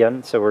priority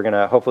again, so we're going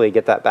to hopefully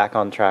get that back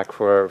on track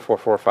for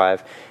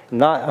 4.5.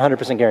 Not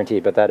 100%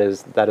 guaranteed, but that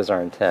is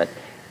our intent.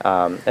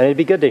 And it'd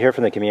be good to hear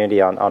from the community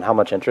on how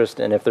much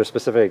interest, and if there's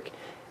specific,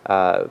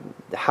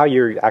 how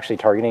you're actually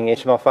targeting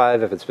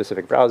HTML5, if it's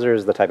specific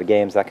browsers, the type of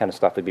games, that kind of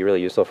stuff would be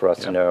really useful for us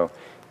to know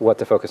what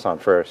to focus on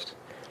first.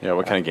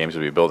 What kind of games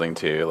would we be building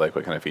to,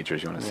 what kind of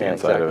features you want to see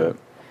inside of it.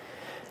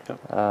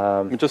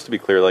 Just to be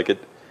clear,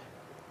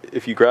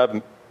 if you grab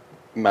the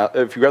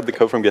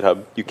code from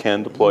GitHub, you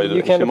can deploy it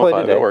to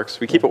HTML5. It works.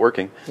 We keep it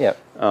working. Yeah.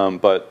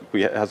 But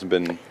it hasn't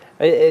been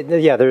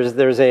Yeah,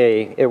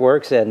 it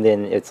works, and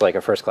then it's like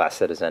a first class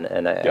citizen.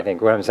 And I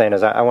think what I'm saying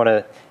is I want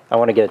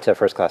to get it to a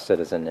first class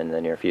citizen in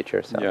the near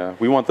future. So. Yeah,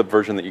 we want the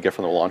version that you get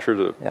from the launcher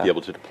to be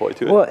able to deploy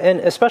to it. Well, and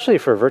especially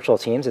for virtual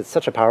teams, it's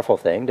such a powerful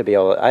thing to be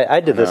able. I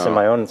did this in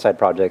my own side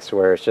projects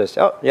where it's just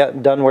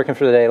done working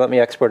for the day. Let me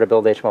export a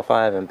build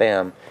HTML5 and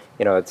bam.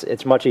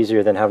 It's much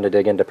easier than having to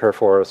dig into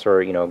Perforce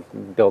or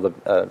build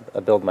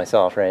a build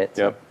myself, right?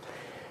 So, yep.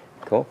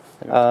 Cool.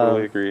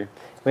 Totally agree.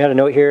 We had a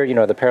note here,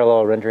 the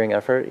parallel rendering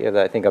effort.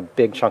 I think a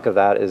big chunk of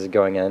that is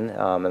going in,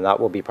 and that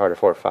will be part of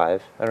 4.5.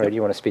 I don't know, do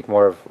you want to speak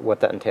more of what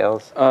that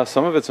entails?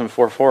 Some of it's in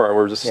 4.4.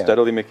 We're just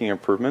steadily making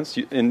improvements.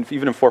 Even in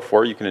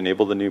 4.4, you can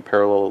enable the new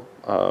parallel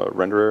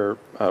renderer.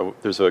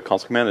 There's a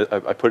console command.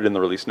 I put it in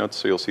the release notes,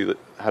 so you'll see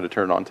how to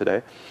turn it on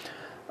today.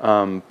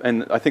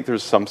 And I think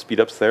there's some speed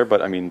ups there,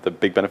 but I mean, the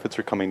big benefits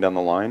are coming down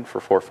the line for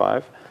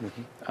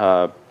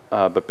 4.5.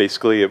 But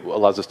basically, it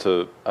allows us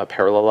to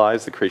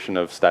parallelize the creation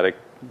of static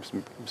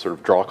sort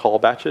of draw call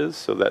batches,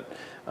 so that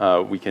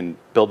we can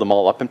build them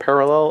all up in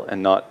parallel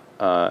and not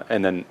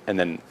and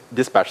then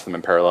dispatch them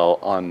in parallel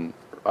on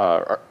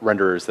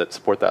renderers that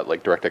support that,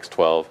 like DirectX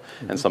 12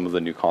 and some of the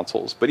new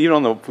consoles. But even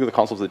on the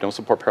consoles that don't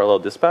support parallel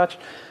dispatch,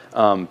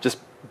 just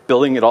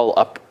building it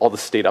all the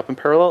state up in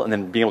parallel and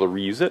then being able to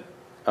reuse it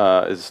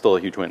is still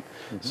a huge win.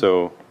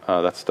 So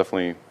that's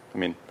definitely, I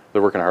mean,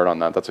 they're working hard on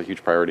that. That's a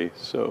huge priority.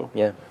 So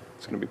yeah.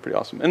 It's going to be pretty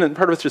awesome. And then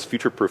part of it's just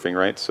future-proofing,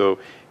 right? So,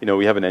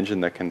 we have an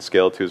engine that can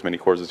scale to as many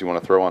cores as you want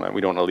to throw on it.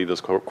 We don't want to leave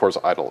those cores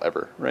idle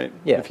ever, right?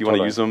 Yeah, if you want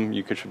to use them,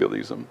 you should be able to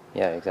use them.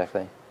 Yeah,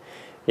 exactly.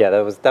 Yeah,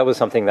 that was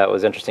something that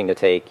was interesting to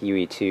take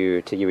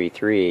UE2 to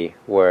UE3,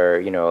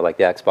 where, like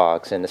the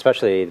Xbox and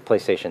especially the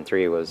PlayStation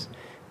 3 was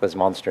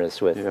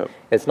monstrous with,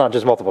 it's not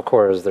just multiple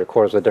cores, they're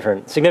cores with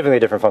significantly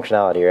different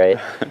functionality, right?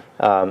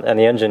 And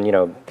the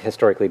engine,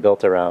 historically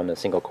built around a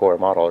single core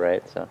model,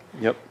 right? So.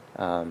 Yep.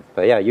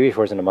 But yeah,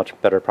 UE4 is in a much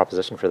better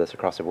proposition for this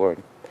across the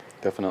board.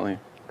 Definitely.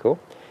 Cool.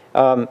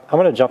 I'm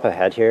going to jump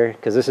ahead here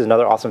because this is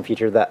another awesome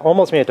feature that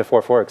almost made it to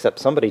 4.4, except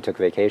somebody took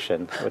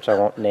vacation, which I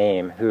won't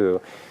name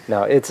who.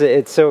 No,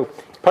 it's so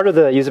part of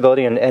the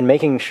usability and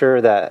making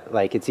sure that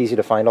it's easy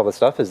to find all the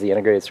stuff is the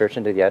integrated search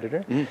into the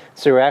editor.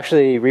 So we're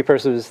actually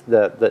repurposes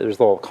there's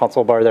a little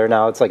console bar there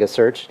now. It's like a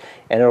search,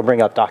 and it'll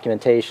bring up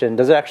documentation.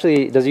 Does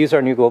it use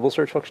our new global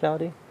search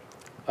functionality?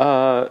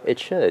 It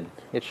should.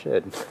 It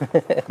should.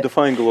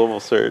 Define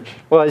global search.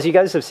 Well, as you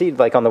guys have seen,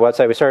 on the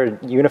website, we started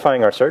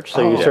unifying our search.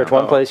 So you search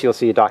one place, you'll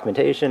see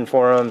documentation,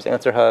 forums,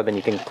 Answer Hub, and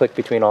you can click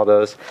between all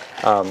those.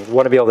 We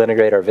want to be able to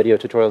integrate our video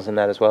tutorials in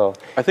that as well.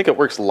 I think it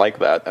works like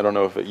that. I don't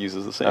know if it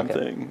uses the same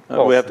thing.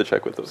 Well, we have to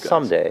check with those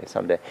guys.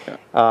 Someday.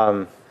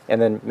 Yeah.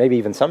 And then maybe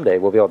even someday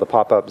we'll be able to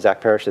pop up Zach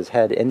Parrish's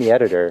head in the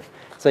editor.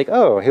 It's like,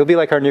 oh, he'll be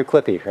like our new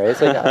Clippy, right?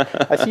 It's like,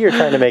 I see you're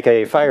trying to make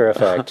a fire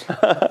effect.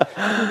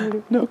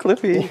 No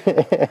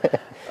Clippy.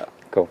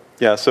 Cool.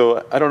 Yeah,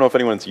 so I don't know if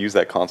anyone's used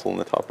that console in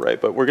the top right,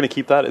 but we're going to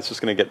keep that. It's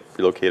just going to get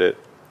relocated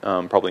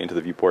probably into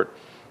the viewport.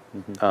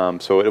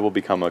 So it will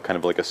become a kind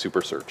of like a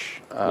super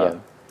search.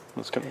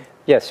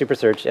 Yeah, super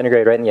search,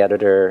 integrate right in the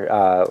editor.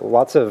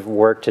 Lots of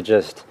work to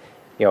just,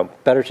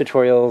 better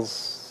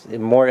tutorials,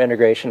 more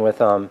integration with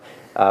them.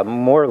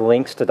 More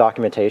links to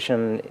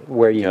documentation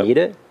where you need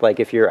it. Like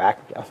if you're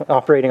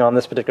operating on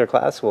this particular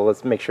class, well,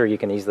 let's make sure you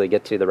can easily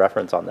get to the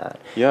reference on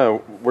that. Yeah,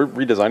 we're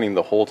redesigning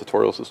the whole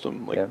tutorial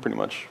system, pretty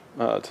much.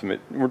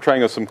 We're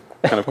trying out some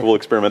kind of cool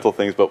experimental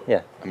things, but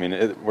I mean,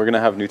 we're going to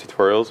have new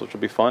tutorials, which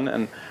will be fun.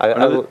 And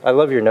I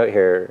love your note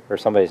here, or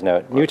somebody's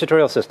note. New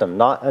tutorial system,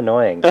 not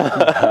annoying.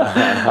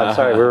 I'm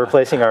sorry, we're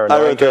replacing our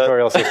annoying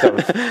tutorial system.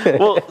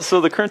 Well,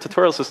 so the current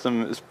tutorial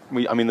system is,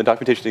 the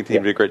documentation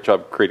team did a great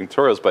job creating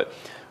tutorials, but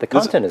the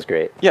content is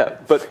great. Yeah,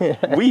 but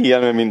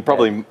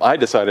I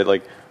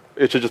decided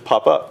it should just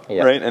pop up,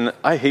 right? And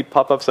I hate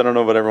pop-ups. I don't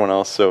know about everyone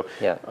else, so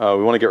we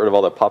want to get rid of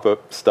all that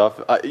pop-up stuff.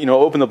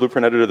 Open the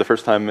Blueprint editor the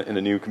first time in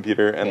a new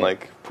computer, and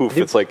poof,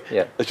 it's I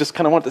just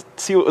kind of want to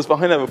see what was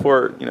behind that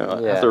bore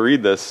I have to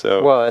read this.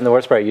 So well, and the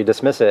worst part, you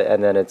dismiss it,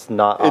 and then it's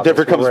not. It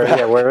never comes back.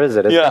 Yeah, where is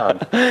it? It's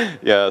gone.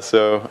 Yeah.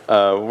 So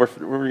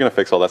we're gonna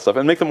fix all that stuff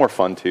and make them more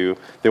fun too.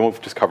 They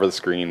won't just cover the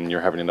screen, and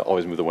you're having to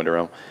always move the window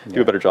around.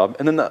 Do a better job.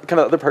 And then the kind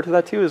of other part of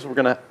that too is we're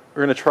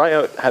gonna try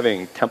out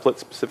having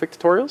template-specific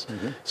tutorials.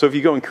 So if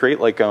you go and create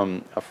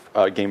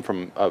a game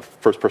from a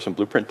first-person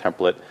Blueprint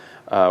template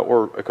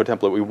or a code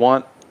template, we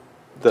want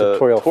the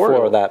tutorial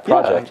for that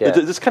project.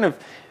 Just kind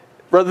of,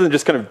 rather than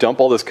just kind of dump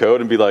all this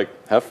code and be like,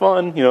 have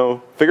fun,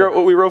 figure out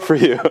what we wrote for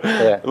you.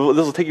 This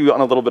will take you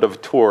on a little bit of a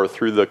tour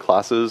through the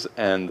classes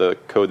and the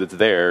code that's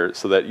there,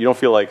 so that you don't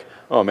feel like,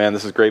 oh man,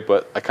 this is great,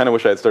 but I kind of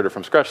wish I had started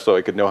from scratch so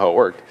I could know how it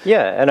worked.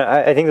 Yeah, and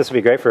I think this would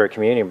be great for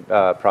community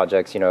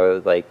projects,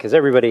 because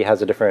everybody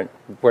has a different,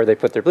 where they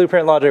put their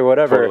blueprint logic or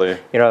whatever. Totally.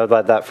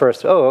 That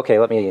first, okay,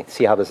 let me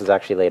see how this is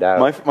actually laid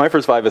out. My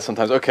first vibe is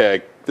sometimes,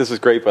 okay, this is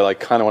great, but I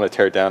kind of want to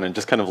tear it down and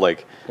just kind of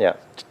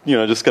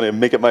just kind of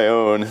make it my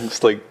own,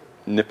 just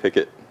nitpick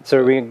it. So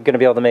are we going to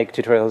be able to make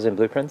tutorials in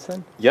Blueprints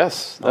then?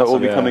 Yes, that will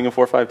be coming in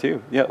 4.5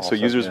 too. Yeah, awesome,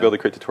 so users will be able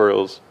to create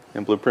tutorials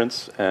in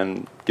Blueprints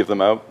and give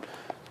them out.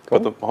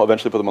 Cool.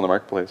 Eventually put them on the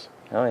marketplace.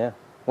 Oh yeah.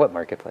 What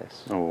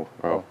marketplace?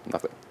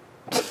 Nothing.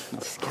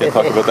 Can't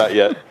talk about that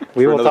yet.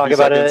 We will talk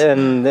about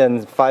seconds. it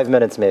in 5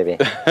 minutes maybe.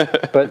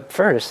 But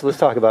first, let's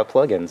talk about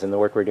plugins and the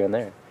work we're doing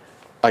there.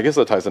 I guess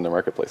that ties into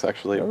marketplace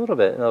actually. A little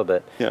bit.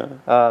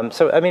 Yeah.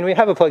 So I mean, we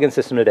have a plugin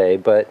system today,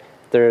 but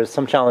there's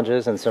some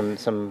challenges and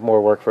some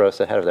more work for us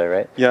ahead of there,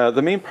 right? Yeah,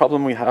 the main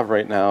problem we have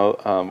right now,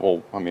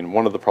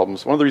 one of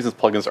the reasons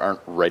plugins aren't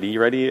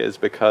ready is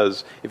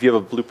because if you have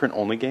a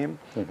Blueprint-only game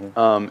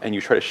and you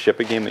try to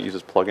ship a game that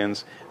uses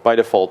plugins, by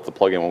default, the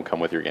plugin won't come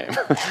with your game.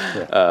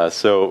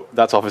 So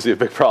that's obviously a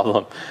big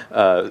problem.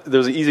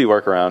 There's an easy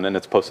workaround, and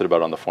it's posted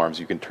about on the forums.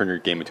 You can turn your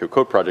game into a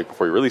code project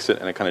before you release it,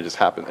 and it kind of just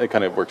happens. It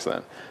kind of works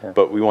then. Yeah.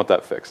 But we want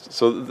that fixed.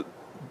 So.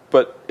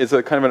 But it's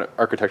a kind of an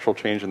architectural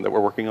change that we're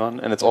working on,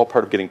 and it's all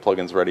part of getting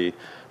plugins ready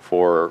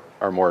for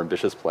our more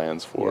ambitious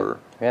plans for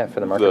for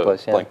the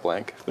marketplace. The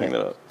blank thing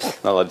that I'm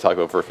not allowed to talk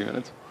about for a few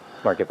minutes.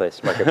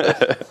 Marketplace.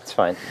 It's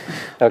fine.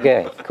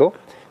 Okay, cool.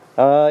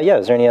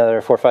 Is there any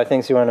other 4 or 5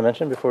 things you want to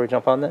mention before we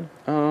jump on then?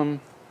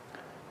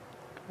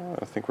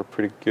 I think we're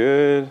pretty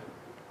good.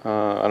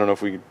 I don't know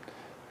if we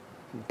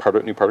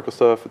new particle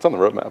stuff. It's on the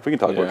roadmap. We can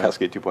talk about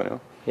Cascade 2.0.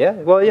 Yeah.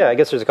 Well, I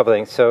guess there's a couple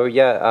things. So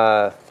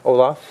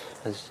Olaf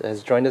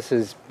has joined us.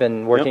 Has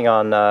been working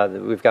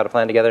on. We've got a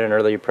plan together in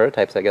early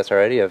prototypes, I guess,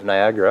 already of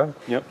Niagara,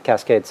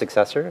 Cascade's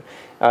successor.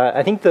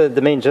 I think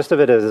the main gist of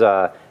it is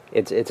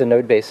it's a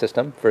node-based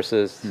system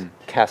versus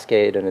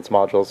Cascade and its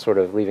modules, sort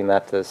of leaving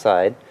that to the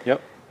side. Yep.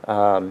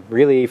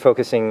 Really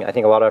focusing, I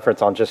think, a lot of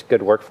efforts on just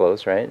good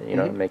workflows, right? You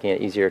know, making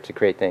it easier to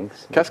create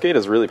things. Cascade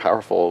is really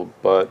powerful,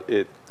 but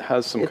it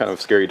has some kind of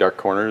scary dark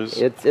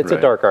corners. It's a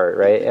dark art,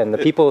 right? And the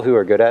people who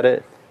are good at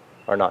it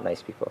are not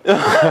nice people. Yes.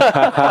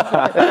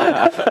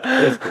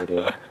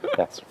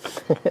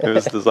 It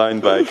was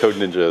designed by Code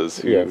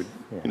Ninjas, who,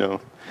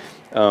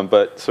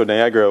 so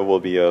Niagara will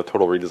be a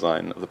total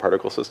redesign of the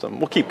particle system.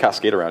 We'll keep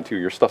Cascade around too.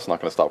 Your stuff's not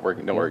going to stop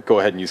working. Don't worry. Go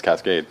ahead and use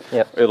Cascade.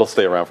 It'll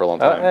stay around for a long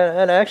time.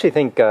 And I actually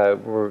think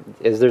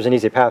there's an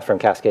easy path from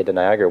Cascade to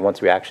Niagara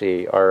once we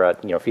actually are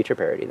at feature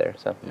parity there.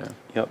 So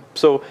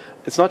So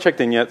it's not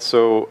checked in yet.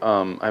 So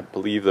I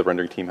believe the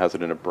rendering team has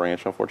it in a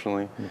branch,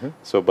 unfortunately.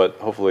 So, but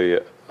hopefully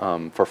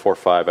for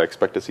 4.5, I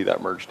expect to see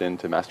that merged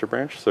into master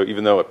branch. So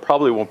even though it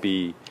probably won't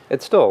be,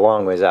 it's still a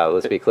long ways out.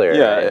 Let's be clear.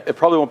 Yeah, right? It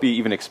probably won't be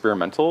even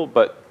experimental,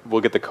 but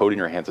we'll get the code in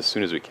your hands as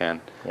soon as we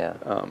can. Yeah.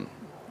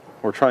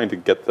 We're trying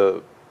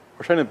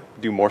to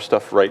do more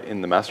stuff right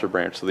in the master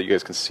branch so that you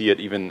guys can see it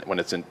even when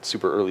it's in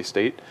super early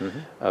state,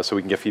 so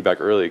we can get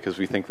feedback early, because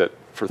we think that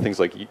for things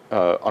like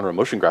Unreal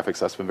Motion graphics,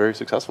 that's been very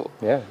successful.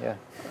 Yeah.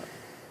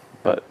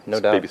 But no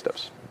doubt. Baby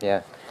steps.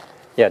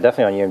 Yeah,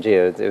 definitely on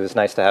UMG. It was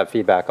nice to have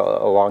feedback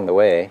along the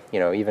way.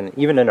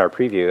 Even in our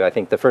preview, I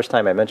think the first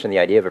time I mentioned the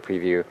idea of a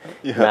preview,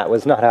 Matt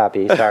was not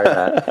happy. Sorry,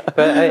 Matt.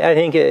 But I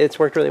think it's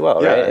worked really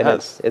well, right? It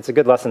has. It's a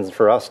good lesson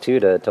for us too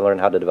to learn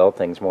how to develop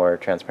things more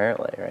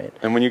transparently, right?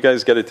 And when you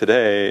guys get it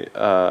today,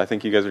 I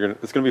think you guys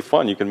it's going to be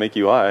fun. You can make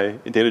UI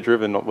data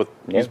driven hook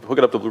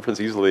it up to blueprints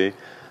easily.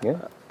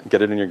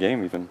 Get it in your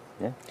game even.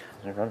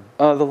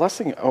 The last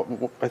thing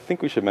I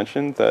think we should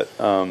mention that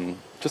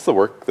just the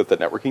work that the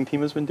networking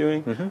team has been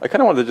doing. I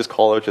kind of wanted to just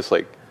call out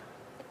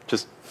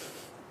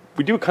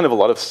we do kind of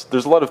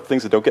there's a lot of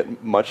things that don't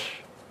get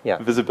much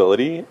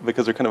visibility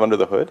because they're kind of under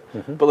the hood.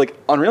 But like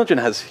Unreal Engine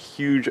has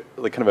huge,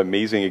 like kind of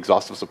amazing,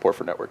 exhaustive support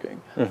for networking.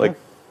 Like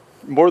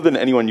more than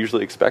anyone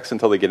usually expects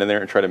until they get in there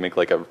and try to make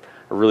like a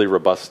really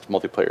robust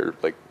multiplayer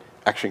like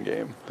action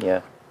game.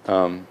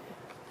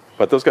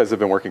 But those guys have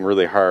been working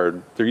really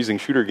hard. They're using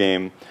Shooter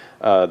Game,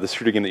 the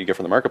Shooter Game that you get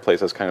from the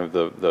marketplace, as kind of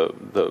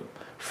the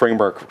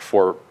framework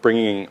for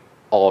bringing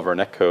all of our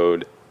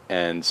netcode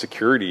and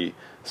security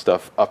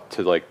stuff up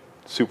to like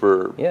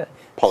super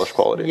polished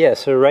quality. Yeah,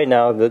 so right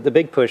now the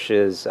big push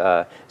is,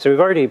 so we've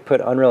already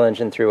put Unreal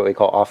Engine through what we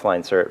call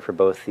offline cert for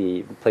both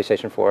the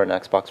PlayStation 4 and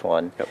Xbox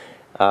One.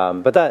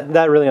 But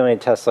that really only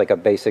tests like a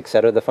basic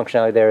set of the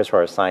functionality there as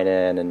far as sign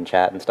in and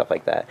chat and stuff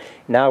like that.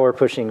 Now we're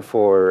pushing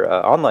for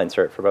online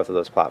cert for both of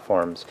those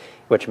platforms,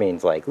 which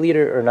means like more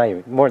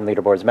than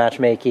leaderboards,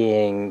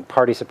 matchmaking,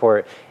 party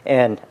support,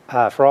 and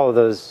for all of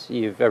those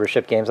you've ever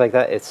shipped games like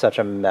that, it's such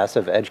a mess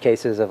of edge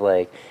cases of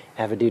like,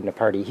 have a dude in a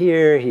party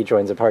here, he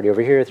joins a party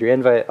over here through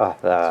invite.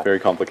 It's very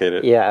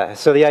complicated. Yeah,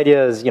 so the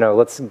idea is,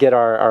 let's get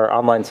our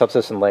online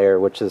subsystem layer,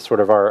 which is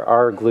sort of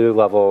our glue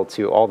level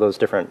to all those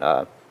different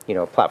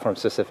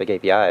platform-specific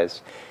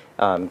APIs,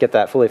 get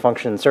that fully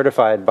function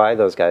certified by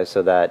those guys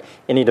so that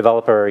any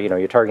developer,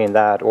 you're targeting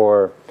that,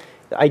 or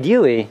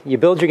ideally, you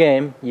build your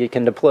game, you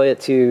can deploy it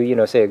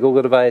to, say a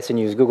Google device and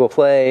use Google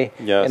Play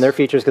and their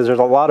features, because there's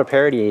a lot of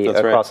parity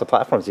across the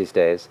platforms these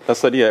days.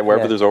 That's the idea.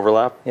 Wherever there's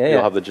overlap,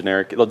 you'll have the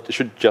generic. It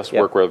should just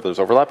work wherever there's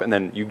overlap, and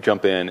then you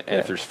jump in, and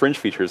if there's fringe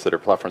features that are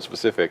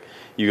platform-specific,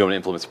 you go and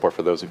implement support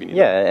for those if you need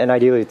them. And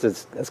ideally, it's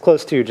as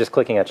close to just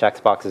clicking a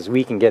checkbox as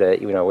we can get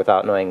it,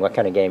 without knowing what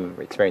kind of game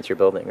experience you're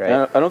building, right?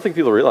 And I don't think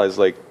people realize,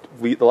 like,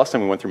 the last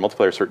time we went through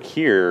multiplayer cert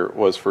here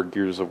was for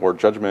Gears of War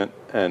Judgment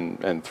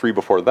and 3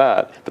 before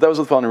that, but that was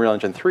with Unreal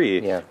Engine 3.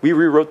 Yeah. We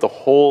rewrote the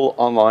whole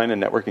online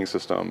and networking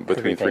system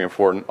between Everything. 3 and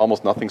 4, and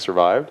almost nothing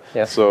survived.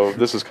 Yeah. So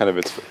this is kind of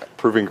its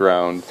proving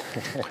ground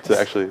to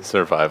actually.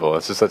 Survival.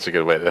 It's just such a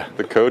good way to.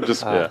 The code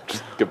just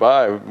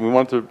goodbye. We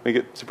wanted to make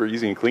it super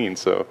easy and clean,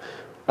 so.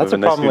 That's a a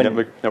nice problem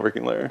new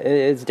networking layer.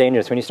 It's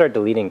dangerous when you start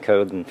deleting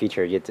code and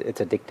feature. It's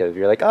addictive.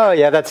 You're like, oh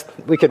yeah,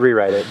 we could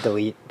rewrite it.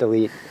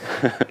 Delete.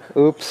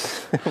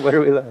 Oops, what are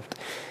we left?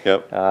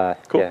 Yep.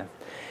 Cool.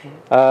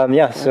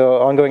 Yeah.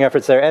 So ongoing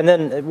efforts there, and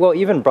then well,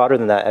 even broader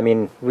than that. I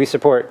mean, we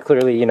support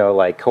clearly,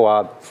 like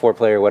co-op,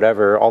 4-player,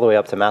 whatever, all the way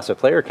up to massive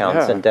player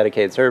counts and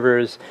dedicated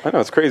servers. I know,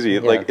 it's crazy.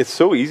 Like, it's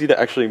so easy to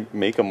actually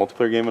make a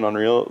multiplayer game in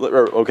Unreal.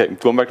 Okay,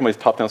 going back to my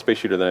top-down space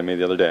shooter that I made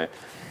the other day.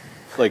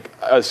 Like,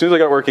 as soon as I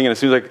got working and as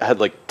soon as I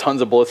had like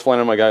tons of bullets flying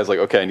on my guys, like,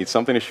 okay, I need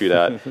something to shoot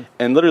at.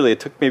 And literally it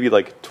took maybe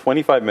like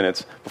 25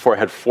 minutes before I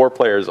had 4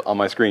 players on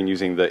my screen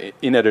using the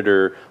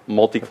in-editor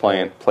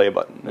multi-client play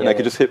button. And I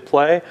could just hit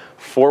play,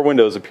 4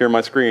 windows appear on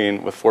my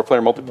screen with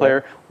 4-player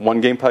multiplayer,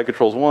 one gamepad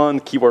controls one,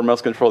 keyboard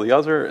mouse control the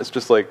other. It's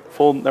just like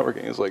full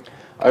networking. It's like,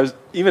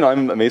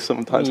 I'm amazed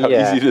sometimes how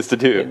easy it is to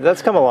do.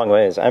 That's come a long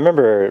ways. I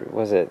remember,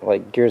 was it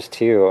like Gears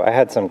 2, I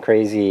had some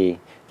crazy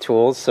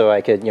tools so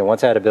I could,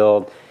 once I had a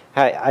build,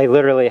 I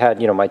literally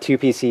had, my 2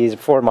 PCs,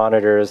 4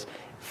 monitors,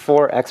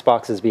 4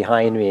 Xboxes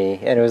behind me,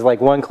 and it was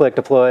like one-click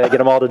deploy, get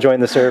them all to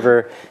join the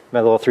server, my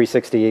little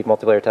 360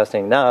 multiplayer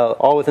testing. Now,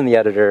 all within the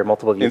editor,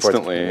 multiple viewports.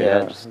 Instantly,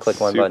 just click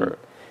one button.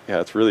 Yeah,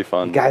 it's really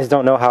fun. You guys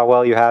don't know how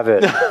well you have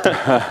it.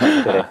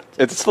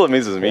 It still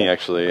amazes me,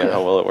 actually,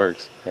 how well it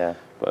works. Yeah,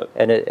 but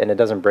and it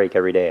doesn't break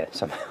every day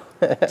somehow.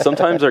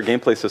 Sometimes our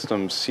gameplay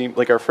systems seem,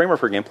 like our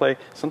framework for gameplay,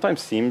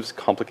 sometimes seems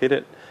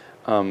complicated,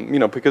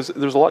 because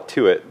there's a lot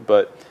to it,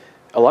 but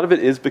a lot of it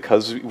is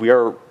because we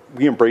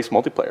embrace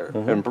multiplayer,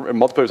 and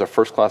multiplayer is a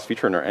first-class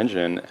feature in our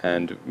engine,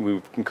 and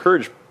we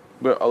encourage,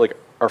 like,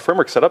 our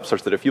framework set up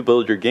such that if you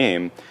build your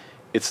game,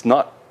 it's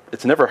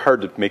never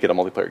hard to make it a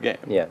multiplayer game.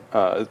 Yeah.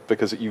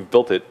 Because you've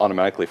built it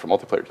automatically for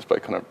multiplayer just by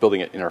kind of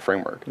building it in our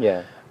framework.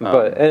 Yeah.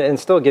 But and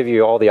still give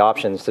you all the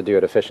options to do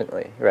it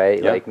efficiently,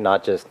 right? Yeah. Like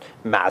not just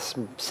mass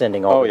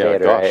sending all the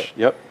data, right?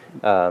 Yep.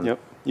 Yep.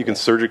 You can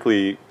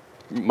surgically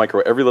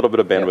micro every little bit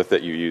of bandwidth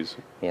that you use.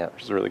 Yeah.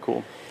 Which is really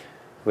cool.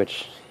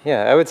 Which,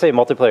 I would say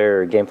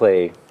multiplayer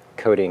gameplay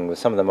coding was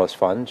some of the most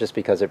fun just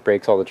because it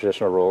breaks all the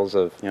traditional rules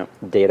of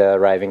data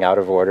arriving out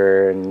of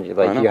order, and you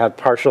have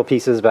partial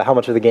pieces, but how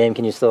much of the game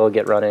can you still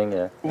get running?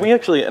 Yeah. We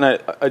actually, and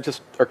I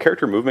just, our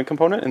character movement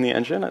component in the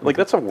engine, like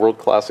that's a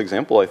world-class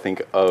example, I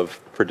think, of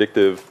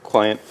predictive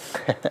client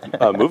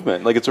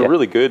movement. Like it's a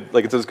really good,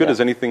 like it's as good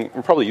as anything,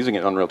 we're probably using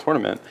it in Unreal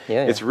Tournament.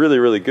 It's really,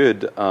 really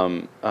good,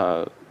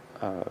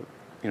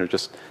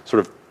 just sort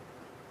of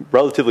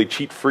relatively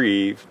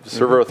cheat-free,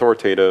 server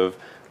authoritative,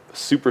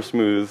 super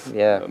smooth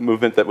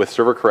movement that with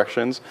server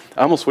corrections.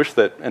 I almost wish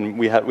that, and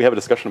we have a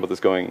discussion about this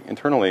going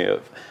internally,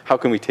 of how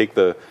can we take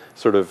the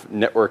sort of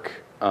network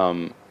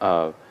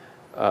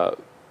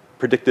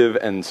predictive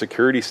and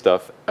security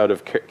stuff out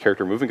of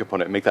character movement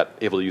component and make that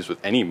able to use with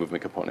any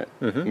movement component.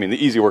 I mean,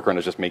 the easy workaround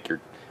is just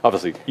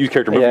obviously use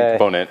character movement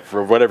component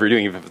for whatever you're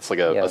doing, even if it's like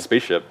a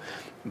spaceship,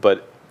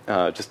 but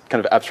just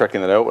kind of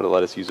abstracting that out would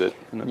let us use it.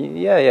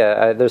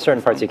 There's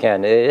certain parts you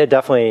can. It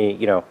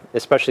definitely,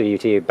 especially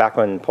UT, back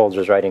when Polge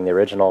was writing the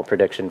original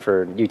prediction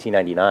for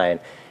UT99,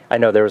 I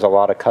know there was a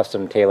lot of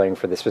custom tailoring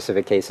for the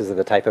specific cases of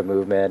the type of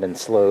movement and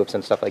slopes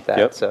and stuff like that.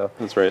 Yep, so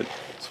that's right.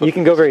 You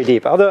can go very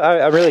deep. Although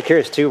I'm really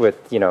curious too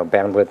with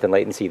bandwidth and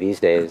latency these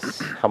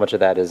days, how much of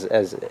that is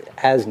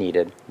as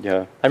needed.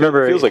 Yeah, I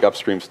remember it feels like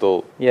upstream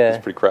still is Yeah.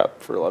 pretty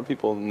crap for a lot of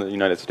people in the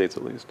United States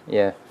at least.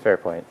 Yeah, fair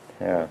point.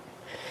 Yeah.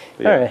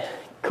 But yeah. All right,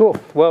 cool.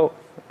 Well,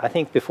 I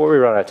think before we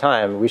run out of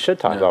time, we should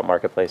talk about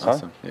Marketplace,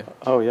 Awesome. huh?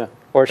 Yeah. Oh yeah.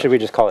 Or should we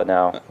just call it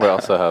now? We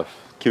also have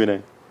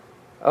Q&A.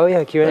 Oh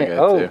yeah, Q&A. Okay,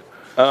 Oh, too.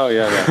 Oh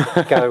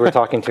yeah. God, we're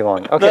talking too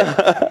long. Okay,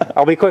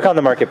 I'll be quick on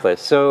the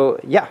Marketplace. So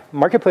yeah,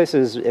 Marketplace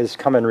is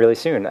coming really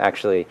soon,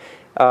 actually.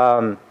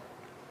 Within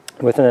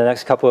the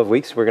next couple of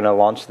weeks, we're going to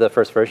launch the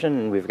first version,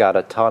 and we've got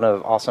a ton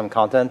of awesome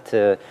content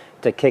to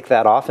kick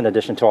that off, in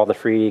addition to all the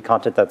free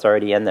content that's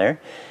already in there.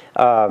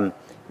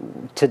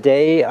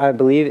 Today, I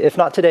believe, if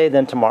not today,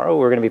 then tomorrow,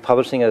 we're going to be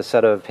publishing a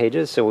set of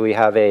pages. So we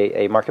have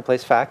a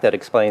Marketplace fact that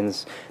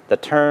explains the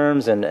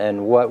terms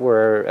and what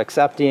we're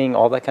accepting,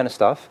 all that kind of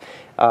stuff.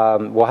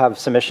 We'll have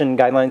submission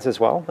guidelines as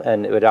well,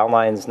 and it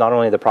outlines not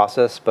only the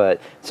process,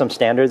 but some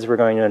standards we're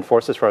going to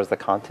enforce as far as the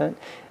content.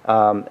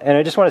 And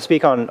I just want to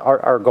speak on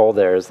our goal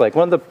there. Is like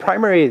one of the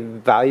primary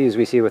values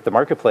we see with the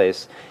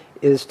Marketplace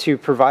is to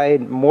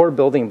provide more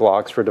building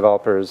blocks for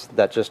developers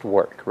that just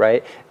work,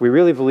 right? We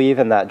really believe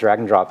in that drag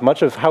and drop.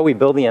 Much of how we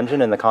build the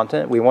engine and the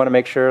content, we want to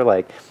make sure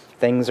like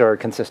things are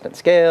consistent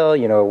scale,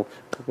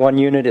 1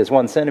 unit is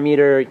 1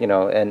 centimeter,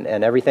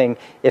 and everything.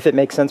 If it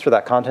makes sense for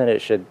that content,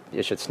 it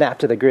should snap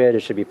to the grid,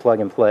 it should be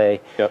plug and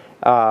play. Yep.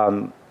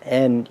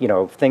 and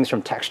things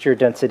from texture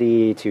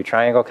density to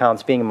triangle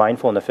counts, being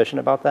mindful and efficient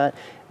about that.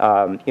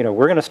 We're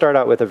going to start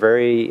out with a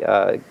very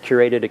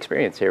curated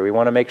experience here. We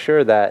want to make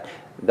sure that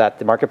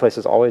the marketplace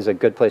is always a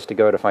good place to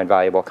go to find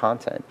valuable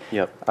content.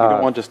 Yep. You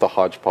don't want just a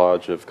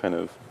hodgepodge of kind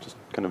of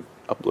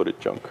uploaded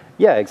junk.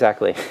 Yeah,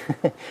 exactly.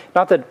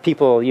 Not that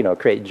people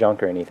create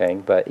junk or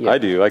anything, but yeah. I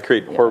do. I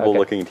create horrible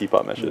looking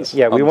teapot meshes.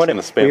 Yeah, we want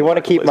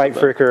to keep Mike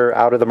Fricker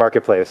out of the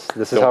marketplace.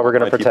 This is how we're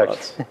going to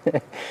protect.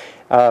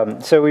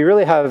 So we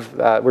really have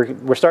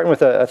we're starting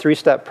with a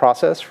 3-step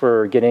process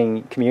for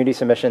getting community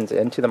submissions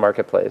into the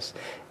marketplace.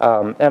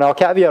 And I'll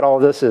caveat all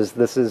this is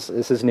this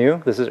is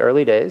new. This is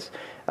early days.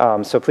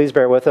 So please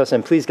bear with us,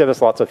 and please give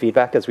us lots of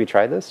feedback as we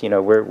try this.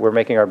 We're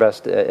making our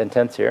best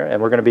intents here,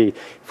 and we're going to be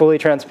fully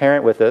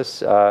transparent with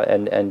this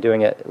and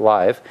doing it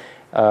live.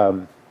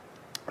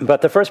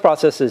 But the first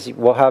process is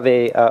we'll have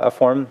a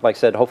form, like I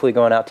said, hopefully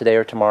going out today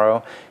or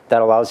tomorrow,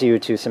 that allows you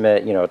to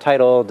submit,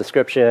 title,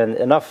 description,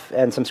 enough,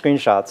 and some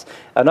screenshots,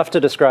 enough to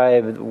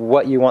describe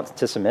what you want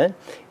to submit.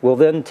 We'll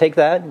then take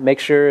that, make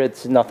sure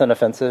it's nothing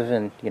offensive,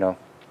 and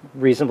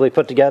reasonably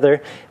put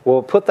together.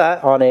 We'll put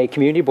that on a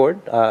community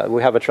board.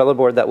 We have a Trello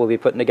board that we'll be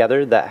putting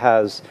together that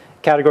has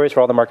categories for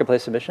all the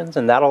marketplace submissions,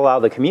 and that'll allow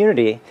the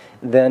community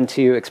then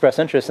to express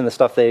interest in the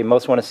stuff they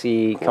most want to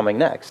see coming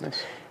next.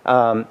 Nice.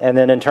 And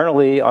then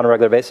internally, on a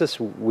regular basis,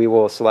 we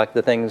will select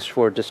the things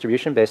for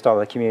distribution based on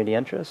the community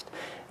interest,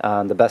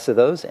 the best of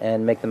those,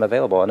 and make them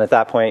available. And at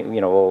that point,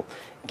 we'll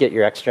get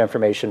your extra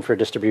information for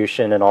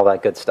distribution and all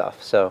that good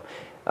stuff. So,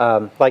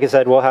 like I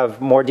said, we'll have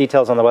more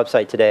details on the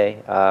website today,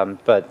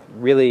 but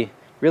really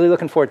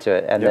looking forward to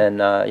it. And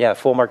then,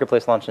 full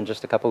marketplace launch in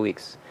just a couple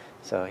weeks.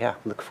 So yeah,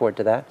 look forward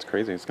to that. It's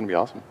crazy. It's going to be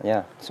awesome.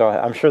 Yeah. So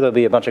I'm sure there'll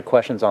be a bunch of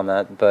questions on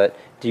that. But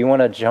do you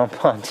want to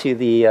jump onto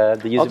the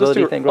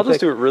usability thing? I'll just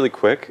do it really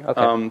quick.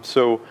 Okay.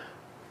 So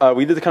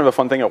we did kind of a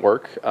fun thing at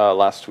work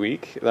last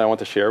week that I want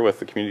to share with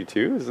the community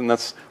too.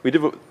 And we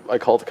did what I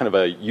called kind of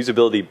a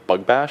usability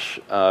bug bash.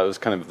 It was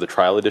kind of the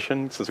trial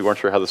edition since we weren't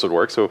sure how this would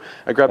work. So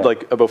I grabbed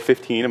like about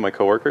 15 of my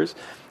coworkers.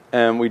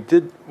 And we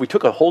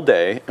took a whole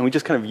day, and we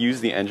just kind of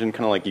used the engine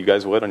kind of like you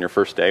guys would on your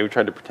first day. We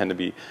tried to pretend to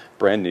be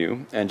brand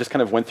new, and just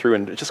kind of went through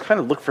and just kind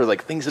of looked for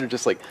like things that are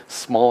just like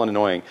small and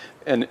annoying.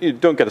 And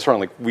don't get us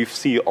wrong, like we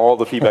see all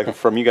the feedback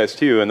from you guys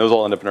too, and those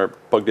all end up in our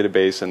bug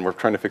database, and we're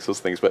trying to fix those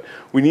things. But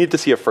we needed to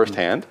see it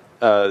firsthand.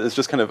 It's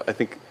just kind of, I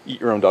think,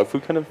 eat your own dog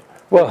food kind of.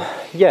 Well,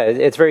 yeah,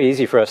 it's very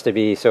easy for us to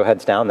be so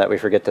heads down that we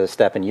forget to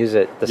step and use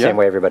it the same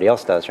way everybody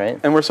else does, right?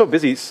 And we're so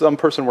busy, some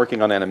person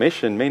working on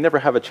animation may never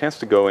have a chance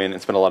to go in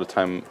and spend a lot of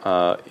time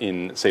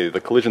in, say, the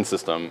collision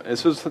system.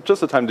 This was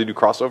just a time to do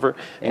crossover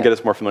and get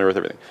us more familiar with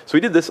everything. So we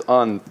did this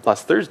on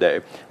last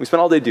Thursday. We spent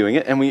all day doing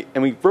it, and we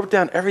wrote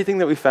down everything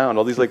that we found,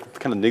 all these like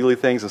kind of niggly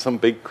things and some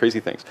big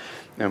crazy things.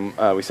 And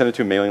we sent it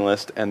to a mailing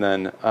list, and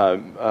then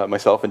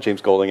myself and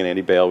James Golding and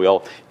Andy Bale, we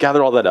all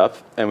gathered all that up,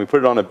 and we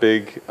put it on a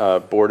big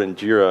board in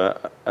Jira.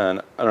 And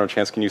I don't know,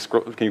 Chance, can you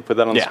put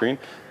that on the screen?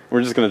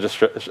 We're just going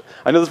to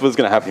I know this is what's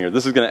going to happen here.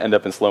 This is going to end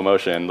up in slow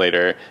motion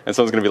later, and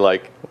someone's going to be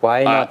like,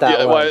 why not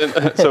that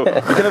one? So we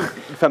kind of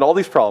found all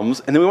these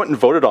problems, and then we went and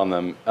voted on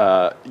them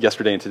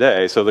yesterday and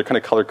today. So they're kind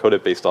of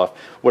color-coded based off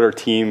what our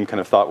team kind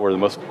of thought were the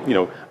most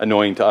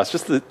annoying to us,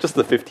 just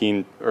the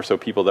 15 or so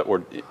people that were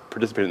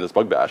participating in this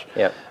bug bash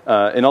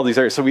in all these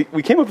areas. So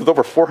we came up with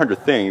over 400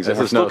 things. This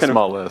is not a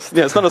small list.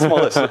 Yeah, it's not a small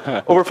list.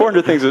 Over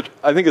 400 things, which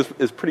I think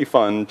is pretty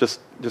fun, just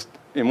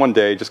in one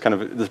day, just kind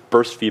of this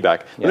burst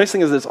feedback. The nice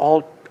thing is it's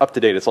all up to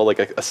date. It's all like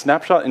a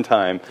snapshot in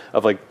time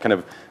of like kind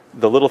of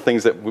the little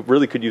things that we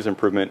really could use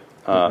improvement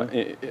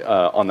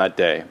on that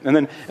day.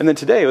 And then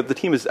today, what the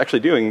team is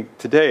actually doing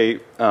today,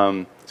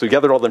 so we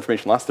gathered all the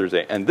information last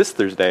Thursday, and this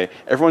Thursday,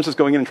 everyone's just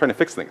going in and trying to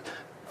fix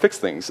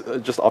things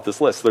just off this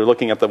list. They're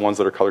looking at the ones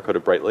that are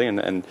color-coded brightly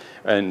and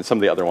some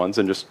of the other ones,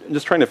 and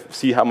just trying to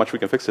see how much we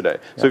can fix today.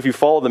 So if you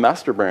follow the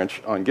master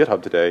branch on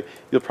GitHub today,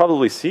 you'll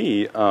probably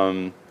see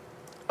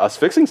us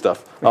fixing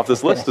stuff off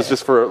this list. It's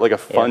just for like a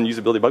fun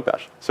usability bug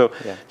bash. So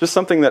just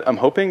something that I'm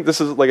hoping,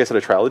 this is, like I said,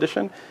 a trial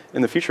edition.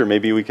 In the future,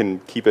 maybe we can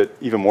keep it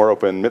even more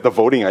open. The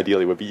voting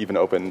ideally would be even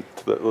open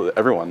to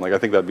everyone. Like I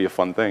think that'd be a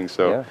fun thing.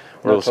 So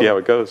we'll see how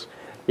it goes.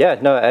 Yeah,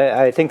 no,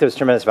 I think there's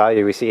tremendous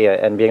value we see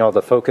and being able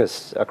to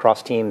focus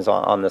across teams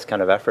on this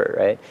kind of effort,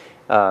 right?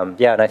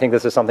 And I think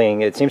this is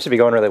something, it seems to be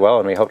going really well,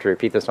 and we hope to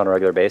repeat this on a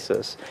regular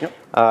basis. Yep.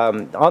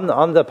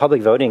 On the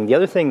public voting, the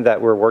other thing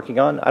that we're working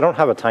on, I don't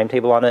have a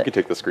timetable on it. You can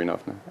take the screen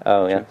off now.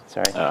 Oh, yeah,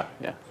 sorry.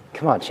 Yeah.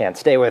 Come on, Chance,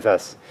 stay with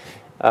us.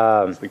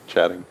 It's like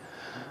chatting.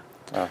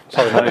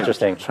 Probably not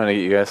interesting. Trying to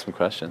get you guys some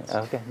questions.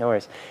 Okay, no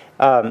worries.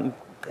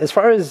 As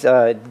far as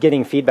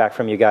getting feedback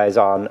from you guys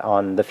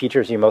on the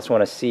features you most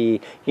want to see,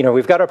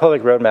 we've got our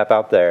public roadmap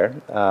out there.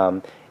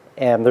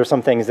 And there's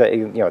some things that,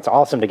 it's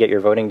awesome to get your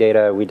voting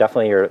data. We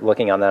definitely are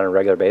looking on that on a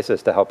regular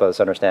basis to help us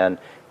understand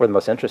where the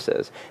most interest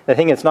is. The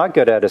thing it's not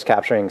good at is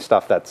capturing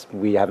stuff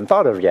we haven't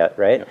thought of yet,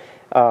 right?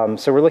 Yep.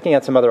 So we're looking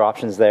at some other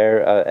options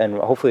there, and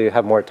hopefully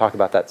have more to talk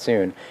about that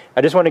soon.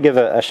 I just want to give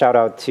a shout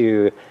out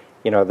to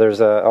there's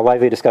a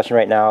lively discussion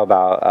right now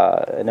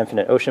about an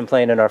infinite ocean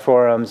plane in our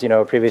forums.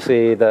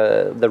 Previously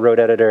the road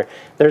editor.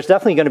 There's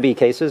definitely going to be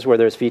cases where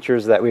there's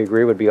features that we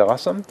agree would be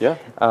awesome. Yeah.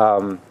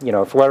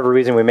 For whatever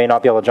reason, we may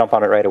not be able to jump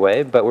on it right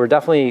away, but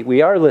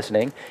we are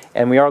listening,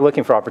 and we are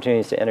looking for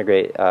opportunities to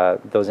integrate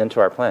those into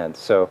our plans.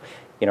 So,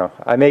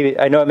 I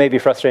know it may be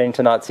frustrating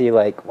to not see,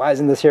 like, why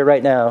isn't this here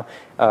right now?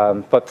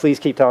 But please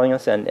keep telling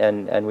us,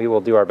 and we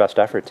will do our best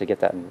effort to get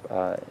that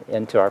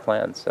into our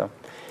plans. So,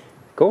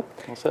 cool.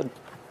 Well said.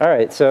 All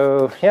right,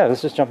 so yeah,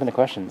 let's just jump into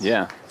questions.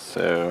 Yeah.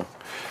 So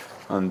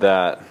on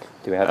that,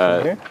 do we have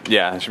some here?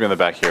 Yeah, it should be on the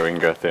back here. We can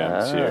go through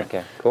them.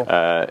 Okay, cool.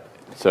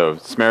 So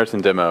Samaritan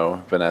demo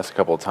been asked a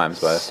couple of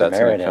times, but that's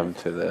going to come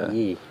to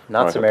the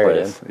not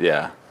Samaritan.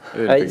 Yeah.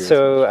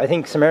 So I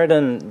think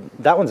Samaritan,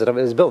 that one's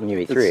built in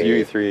UE3.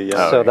 It's UE3,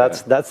 yeah. So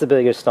that's the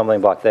biggest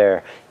stumbling block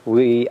there.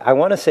 I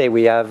want to say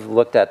we have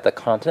looked at the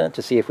continent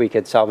to see if we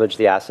could salvage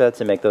the assets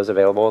and make those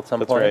available at some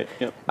point. That's right.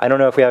 Yep. I don't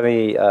know if we have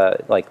any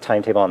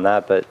timetable on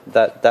that, but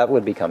that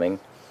would be coming.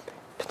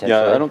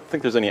 Yeah, I don't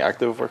think there's any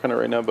active work on it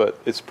right now, but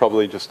it's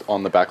probably just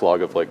on the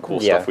backlog of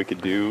cool stuff we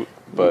could do.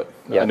 But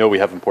I know we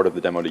haven't ported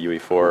the demo to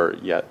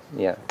UE4 yet.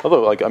 Yeah.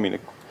 Although,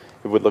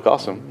 it would look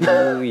awesome.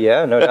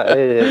 Yeah, no,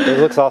 it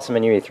looks awesome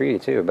in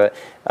UE3 too. But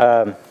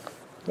I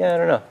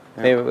don't know.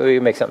 Maybe we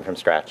make something from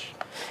scratch.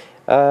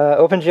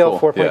 OpenGL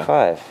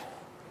 4.5.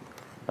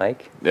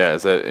 Mike? Yeah,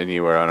 is that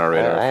anywhere on our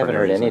radar? I haven't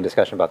heard any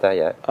discussion about that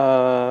yet.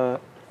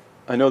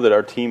 I know that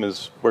our team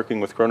is working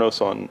with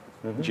Kronos on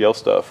GL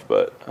stuff,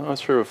 but I'm not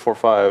sure if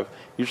 4.5.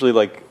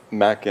 Usually,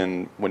 Mac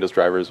and Windows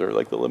drivers are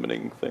the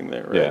limiting thing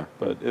there, right? Yeah.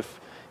 But if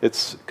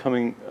it's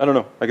coming, I don't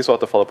know. I guess we'll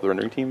have to follow up with the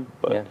rendering team.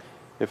 But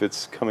if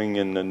it's coming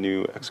in a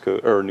new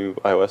Xcode or a new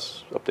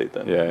iOS update,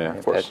 then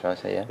of course.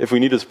 If we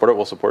need to support it,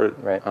 we'll support it.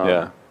 Right.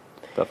 Yeah.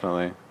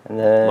 Definitely. And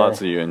then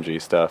lots of UNG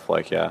stuff, so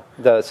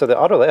the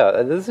auto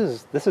layout. This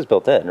is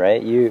built in,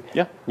 right? You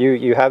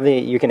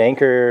can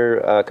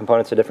anchor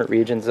components to different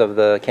regions of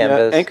the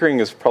canvas. Yeah, anchoring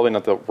is probably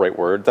not the right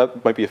word.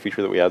 That might be a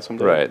feature that we add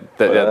someday. Right.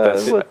 I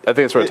think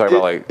it's what we're talking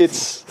about,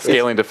 it's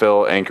scaling to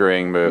fill,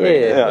 anchoring, moving.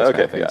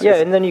 Yeah,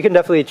 and then you can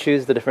definitely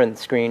choose the different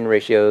screen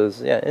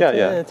ratios.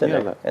 It's in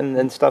there.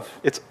 And stuff.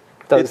 It's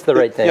the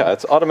right thing. Yeah,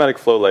 it's automatic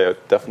flow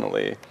layout,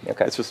 definitely.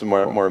 Okay. It's just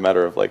more a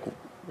matter of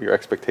your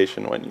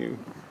expectation when you.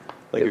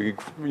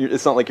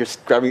 It's not like you're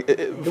grabbing.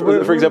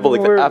 For example,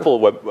 the Apple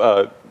Web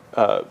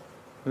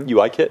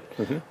UI kit.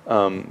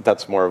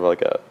 That's more of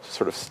a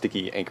sort of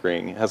sticky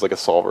anchoring. It has a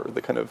solver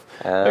that kind of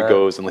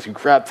goes and lets you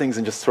grab things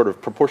and just sort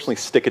of proportionally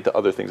stick it to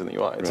other things in the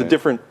UI. It's a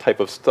different type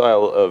of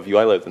style of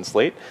UI layout than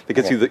Slate that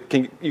gets you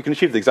can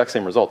achieve the exact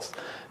same results.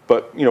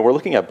 But we're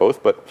looking at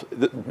both. But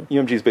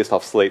UMG is based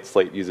off Slate.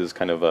 Slate uses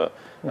kind of a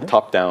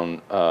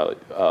top-down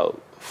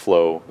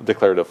flow,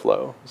 declarative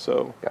flow.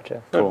 So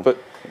gotcha. Cool. But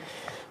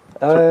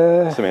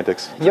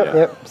semantics.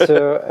 Yep.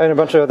 So, and a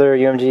bunch of other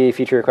UMG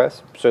feature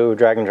requests. So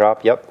drag and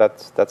drop. Yep,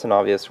 that's an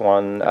obvious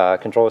one.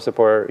 Controller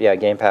support. Yeah,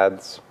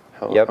 gamepads.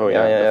 Yep.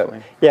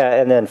 Yeah,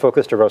 and then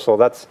focus traversal.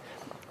 That's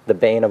the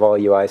bane of all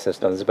UI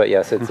systems. But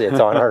yes, it's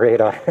on our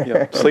radar.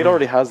 Slate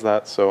already has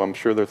that, so I'm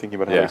sure they're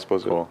thinking about how to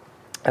expose it.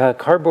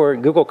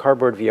 Google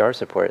Cardboard VR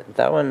support.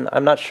 That one,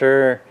 I'm not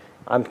sure.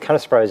 I'm kind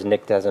of surprised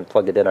Nick hasn't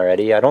plugged it in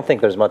already. I don't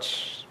think there's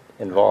much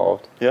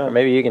involved. Yeah. Or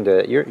maybe you can do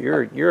it.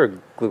 You're a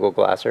Google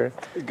Glasser.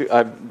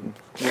 I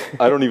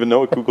don't even know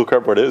what Google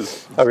Cardboard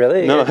is. Oh,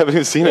 really? No, I haven't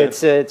even seen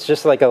it. It's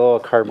just like a little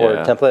cardboard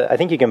template. I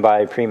think you can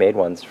buy pre-made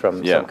ones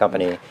from some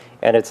company,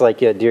 and it's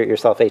like a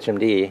do-it-yourself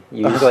HMD.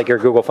 You use your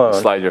Google phone.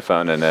 Slide your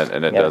phone in it,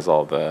 and it does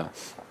all the.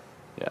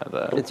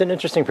 It's an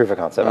interesting proof of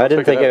concept. I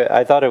didn't think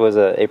I thought it was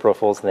an April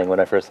Fool's thing when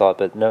I first saw it,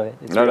 but no.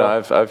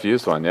 No, I've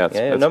used one.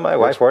 Yeah. My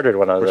wife ordered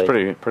one. I was like,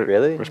 pretty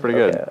really? It's pretty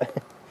good.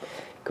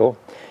 Cool.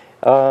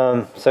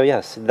 So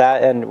yes,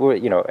 that and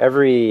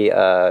every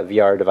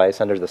VR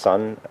device under the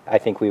sun, I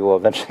think we will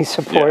eventually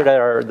support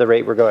at the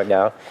rate we're going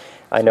now.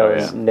 I know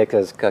Nick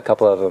has a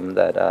couple of them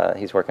that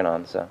he's working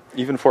on. So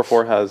even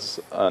 4.4 has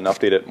an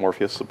updated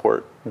Morpheus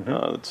support.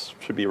 It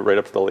should be right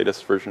up to the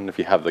latest version. If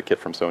you have the kit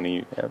from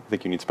Sony, I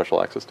think you need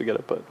special access to get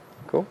it. But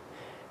cool.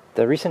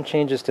 The recent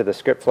changes to the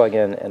script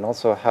plugin and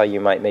also how you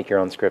might make your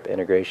own script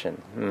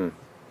integration.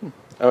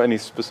 Oh, any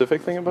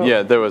specific thing about?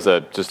 Yeah, there was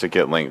just a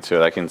Git link to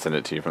it. I can send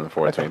it to you from the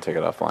forums. We can take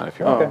it offline if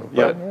you want.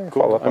 Okay.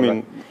 Cool. I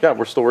mean,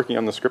 we're still working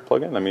on the script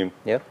plugin. I mean,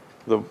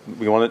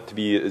 we want it to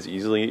be as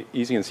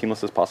easy and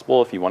seamless as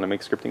possible. If you want to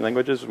make scripting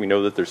languages, we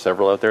know that there's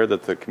several out there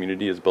that the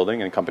community is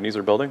building and companies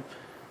are building.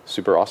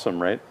 Super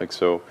awesome, right?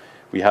 So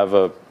we have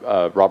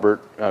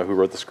Robert who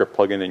wrote the script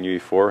plugin in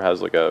UE4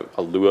 has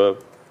a Lua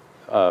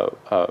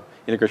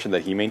integration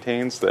that he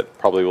maintains that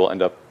probably will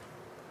end up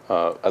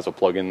as a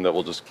plugin that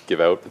we'll just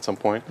give out at some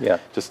point. Yeah.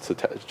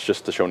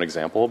 Just to show an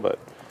example, but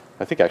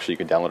I think actually you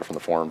can download it from the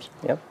forums.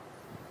 Yep.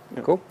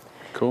 Cool.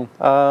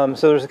 So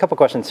there's a couple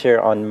questions here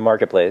on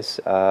Marketplace.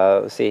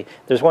 Let's see.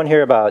 There's one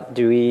here about,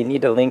 do we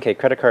need to link a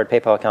credit card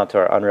PayPal account to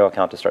our Unreal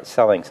account to start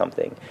selling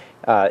something?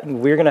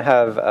 We're going to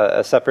have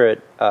a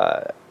separate,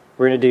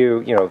 we're going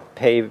to do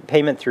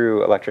payment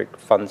through electric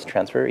funds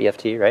transfer,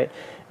 EFT, right?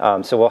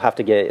 So we'll have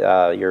to get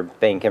your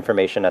bank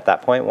information at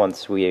that point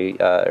once we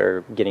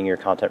are getting your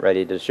content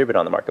ready to distribute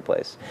on the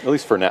marketplace. At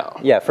least for now.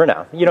 Yeah, for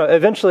now.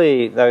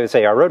 Eventually, I would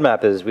say our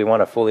roadmap is we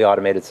want a fully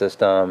automated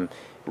system.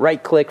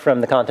 Right-click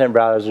from the content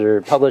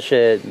browser, publish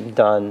it,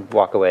 done,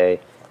 walk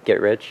away,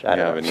 get rich. I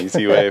have an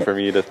easy way for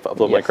me to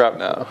upload my crap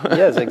now.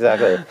 Yes,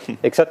 exactly.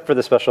 Except for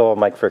the special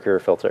Mike Fricker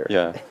filter.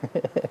 Yeah.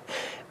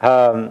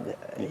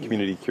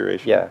 Community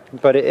curation. Yeah,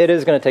 but it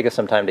is going to take us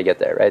some time to get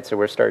there, right? So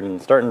we're starting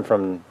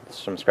from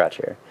scratch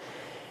here.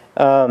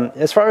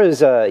 As far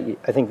as I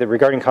think that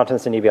regarding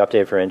contents that need to be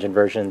updated for engine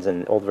versions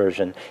and old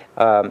version,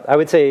 I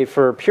would say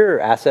for pure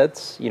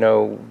assets,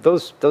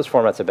 those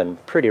formats have been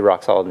pretty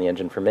rock solid in the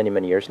engine for many,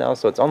 many years now.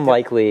 So it's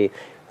unlikely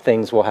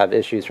things will have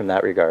issues from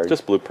that regard.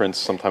 Just blueprints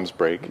sometimes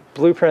break.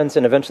 Blueprints,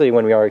 and eventually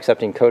when we are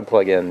accepting code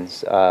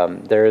plugins,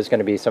 there is going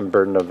to be some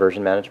burden of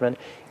version management.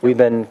 We've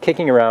been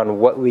kicking around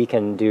what we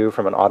can do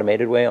from an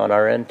automated way on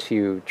our end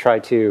to try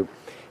to,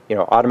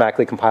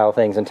 automatically compile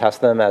things and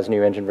test them as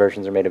new engine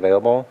versions are made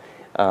available.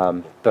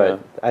 But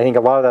I think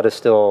a lot of that is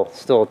still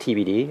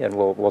TBD, and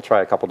we'll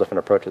try a couple different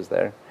approaches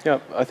there. Yeah,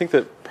 I think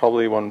that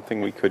probably one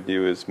thing we could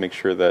do is make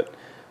sure that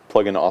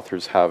plugin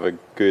authors have a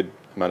good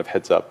amount of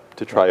heads up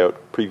to try out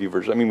preview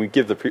versions. I mean, we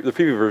give the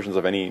preview versions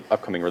of any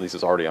upcoming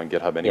releases already on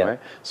GitHub anyway,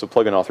 so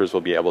plugin authors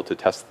will be able to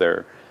test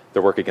their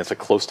work against a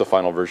close to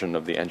final version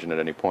of the engine at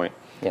any point.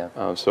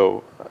 Yeah.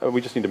 So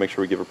we just need to make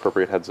sure we give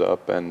appropriate heads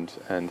up and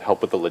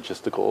help with the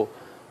logistical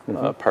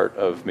part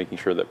of making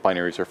sure that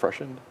binaries are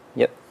freshened.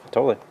 Yep,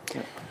 totally.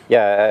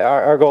 Yeah,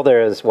 our goal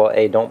there is, well,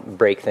 don't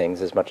break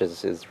things as much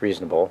as is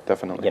reasonable.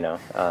 Definitely.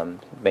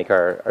 Make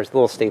our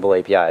little stable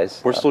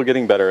APIs. We're still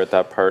getting better at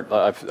that part.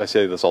 I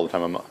say this all the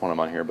time when I'm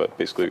on here, but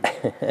basically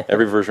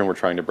every version we're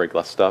trying to break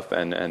less stuff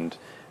and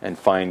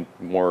find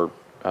more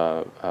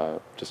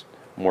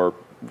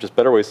just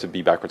better ways to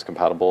be backwards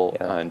compatible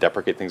and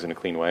deprecate things in a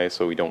clean way.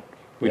 So we don't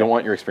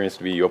want your experience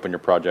to be you open your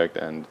project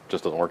and it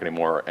just doesn't work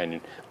anymore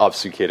and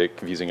obfuscate it,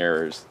 confusing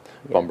errors.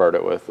 Bombard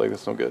it with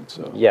that's no good.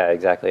 So yeah,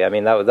 exactly. I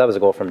mean that was a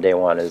goal from day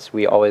one. Is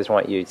we always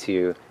want you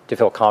to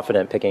feel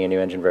confident picking a new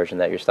engine version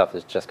that your stuff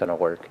is just going to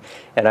work.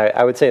 And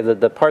I would say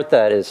that the part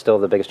that is still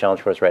the biggest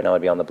challenge for us right now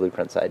would be on the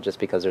blueprint side, just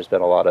because there's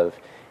been a lot of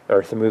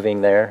earth moving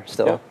there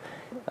still.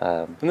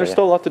 And there's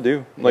still a lot to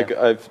do.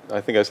 I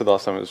think I said the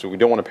last time we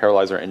don't want to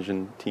paralyze our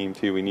engine team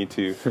too. We need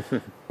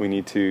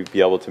to be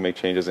able to make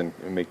changes and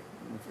make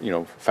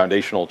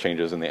foundational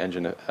changes in the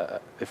engine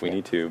if we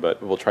need to,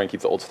 but we'll try and keep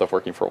the old stuff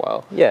working for a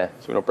while. Yeah.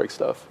 So we don't break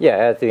stuff. Yeah,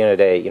 at the end of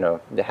the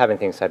day, having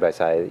things side by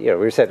side,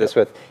 we said this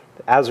with,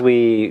 as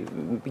we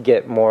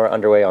get more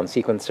underway on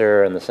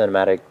Sequencer and the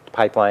cinematic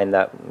pipeline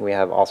that we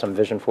have awesome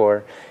vision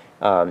for,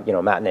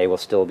 Matinee will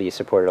still be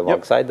supported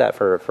alongside that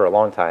for a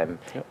long time.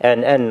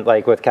 And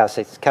like with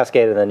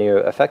Cascade and the new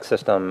effects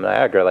system,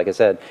 Niagara, like I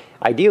said,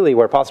 ideally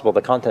where possible,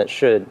 the content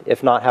should,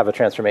 if not have a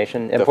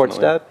transformation import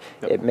step,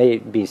 it may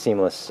be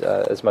seamless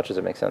as much as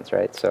it makes sense,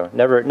 right? So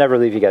never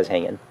leave you guys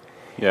hanging.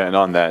 Yeah, and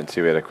on that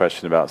too, we had a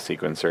question about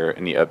Sequencer.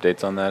 Any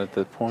updates on that at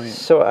this point?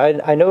 So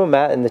I know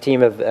Matt and the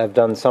team have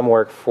done some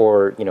work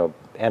for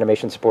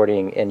animation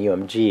supporting in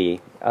UMG.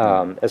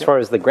 As far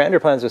as the grander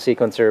plans with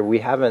Sequencer, we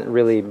haven't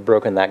really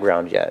broken that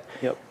ground yet.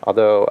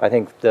 Although I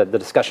think the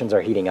discussions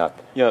are heating up.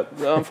 Yeah,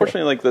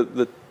 unfortunately,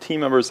 the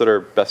team members that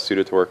are best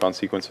suited to work on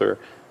Sequencer,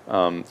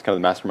 kind of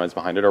the masterminds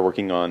behind it, are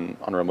working on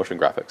real motion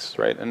graphics,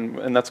 right?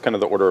 And that's kind of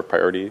the order of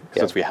priority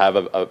since we have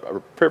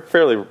a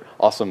fairly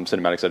awesome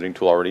cinematics editing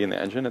tool already in the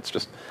engine. It's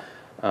just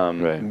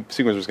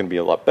Sequencer is going to be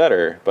a lot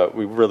better, but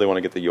we really want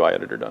to get the UI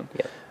editor done.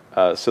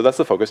 So that's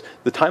the focus.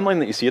 The timeline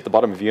that you see at the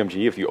bottom of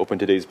UMG, if you open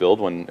today's build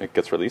when it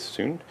gets released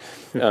soon,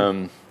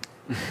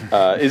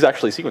 is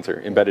actually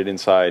Sequencer embedded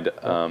inside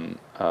the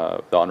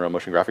Unreal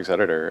Motion Graphics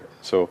editor.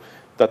 So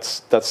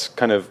that's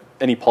kind of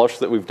any polish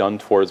that we've done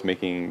towards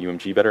making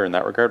UMG better in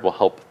that regard will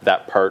help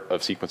that part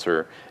of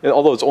Sequencer.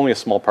 Although it's only a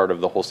small part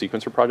of the whole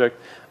Sequencer project,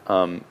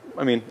 I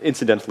mean,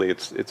 incidentally,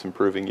 it's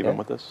improving even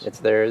with this. It's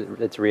there.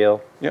 It's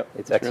real.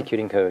 It's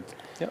executing code.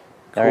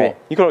 Cool. All right.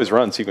 You can always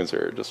run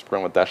Sequencer. Just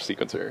run with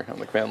 -Sequencer on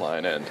the command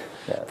line and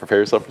prepare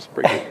yourself for some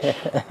breakage.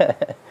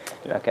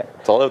 Okay.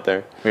 It's all out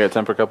there. We got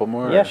time for a couple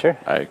more? Yeah, sure.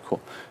 All right, cool.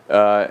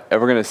 We're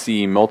going to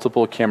see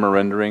multiple camera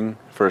rendering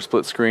for a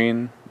split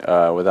screen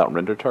without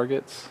render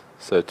targets.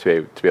 So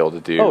to be able to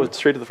do... Oh, it's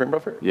straight to the frame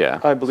buffer?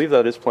 Yeah. I believe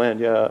that is planned,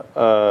 yeah.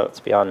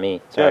 It's beyond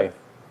me. Sorry.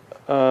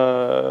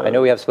 I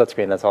know we have split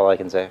screen. That's all I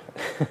can say.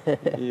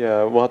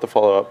 Yeah, we'll have to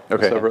follow up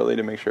separately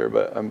to make sure,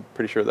 but I'm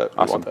pretty sure that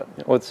we want that.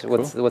 Yeah. What's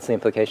the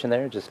implication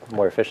there? Just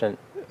more efficient?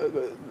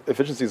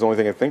 Efficiency is the only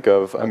thing I think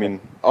of. I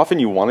mean, often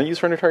you want to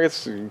use render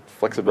targets,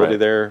 flexibility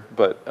there,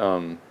 but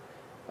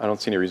I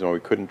don't see any reason why we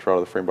couldn't draw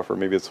to the frame buffer.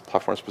 Maybe it's a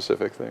platform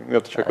specific thing. We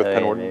have to check with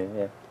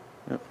Penwarden.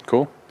 Yeah.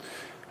 Cool.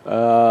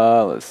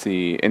 Let's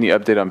see. Any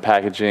update on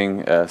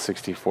packaging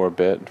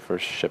 64-bit for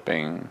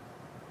shipping?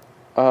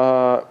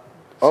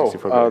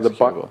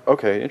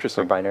 Okay,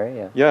 interesting. For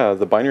binary, yeah,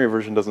 the binary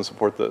version doesn't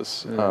support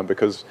this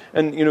because,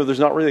 and there's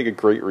not really a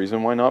great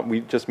reason why not. We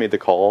just made the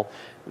call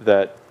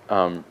that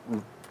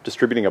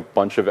distributing a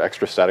bunch of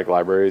extra static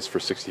libraries for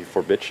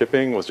 64-bit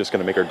shipping was just going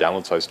to make our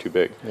download size too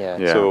big. Yeah.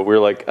 So we were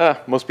like,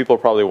 most people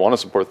probably want to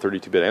support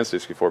 32-bit and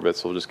 64-bit,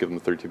 so we'll just give them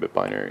the 32-bit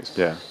binaries.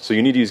 Yeah. So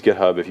you need to use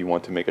GitHub if you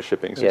want to make a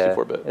shipping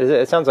 64-bit.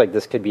 It sounds like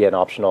this could be an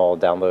optional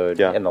download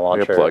in the Like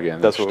launcher. a plugin.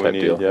 That's what we type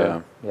need. deal.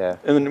 Yeah. Yeah.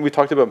 And then we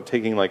talked about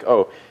taking like,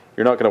 oh,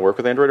 you're not going to work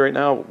with Android right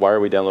now. Why are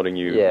we downloading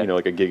you, Yeah. you know,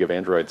 like a gig of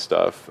Android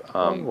stuff?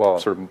 Well,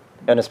 sort of.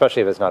 and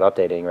especially if it's not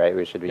updating, right?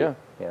 We should be. Yeah.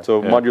 Yeah.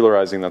 So Yeah.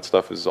 modularizing that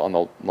stuff is on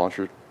the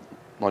launcher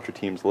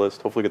team's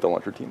list. Hopefully get the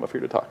launcher team up here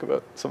to talk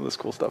about some of this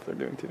cool stuff they're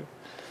doing too.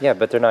 Yeah,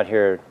 but they're not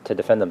here to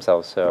defend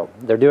themselves, so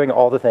they're doing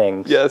all the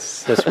things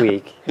Yes. this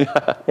week.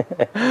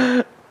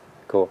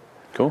 Cool.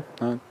 Cool.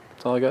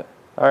 That's all I got.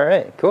 All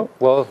right, cool.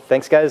 Well,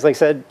 thanks, guys. Like I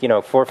said,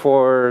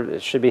 4.4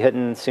 should be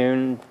hitting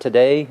soon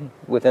today,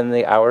 within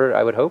the hour,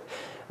 I would hope.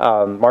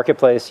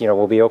 Marketplace,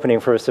 we'll be opening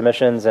for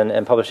submissions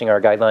and publishing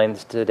our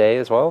guidelines today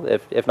as well,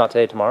 if not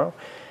today, tomorrow.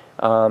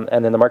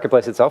 And then the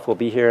Marketplace itself will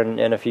be here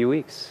in a few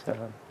weeks.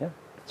 Yeah.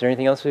 Is there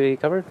anything else we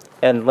covered?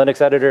 And Linux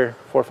Editor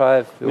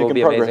 4.5 will Making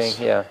be progress.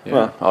 amazing. Yeah.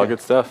 Yeah. All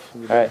good stuff.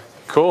 All right.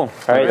 Cool.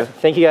 All right.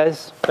 Thank you,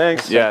 guys.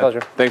 Thanks. Yeah.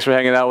 pleasure. Thanks for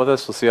hanging out with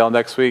us. We'll see y'all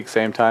next week.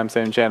 Same time,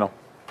 same channel.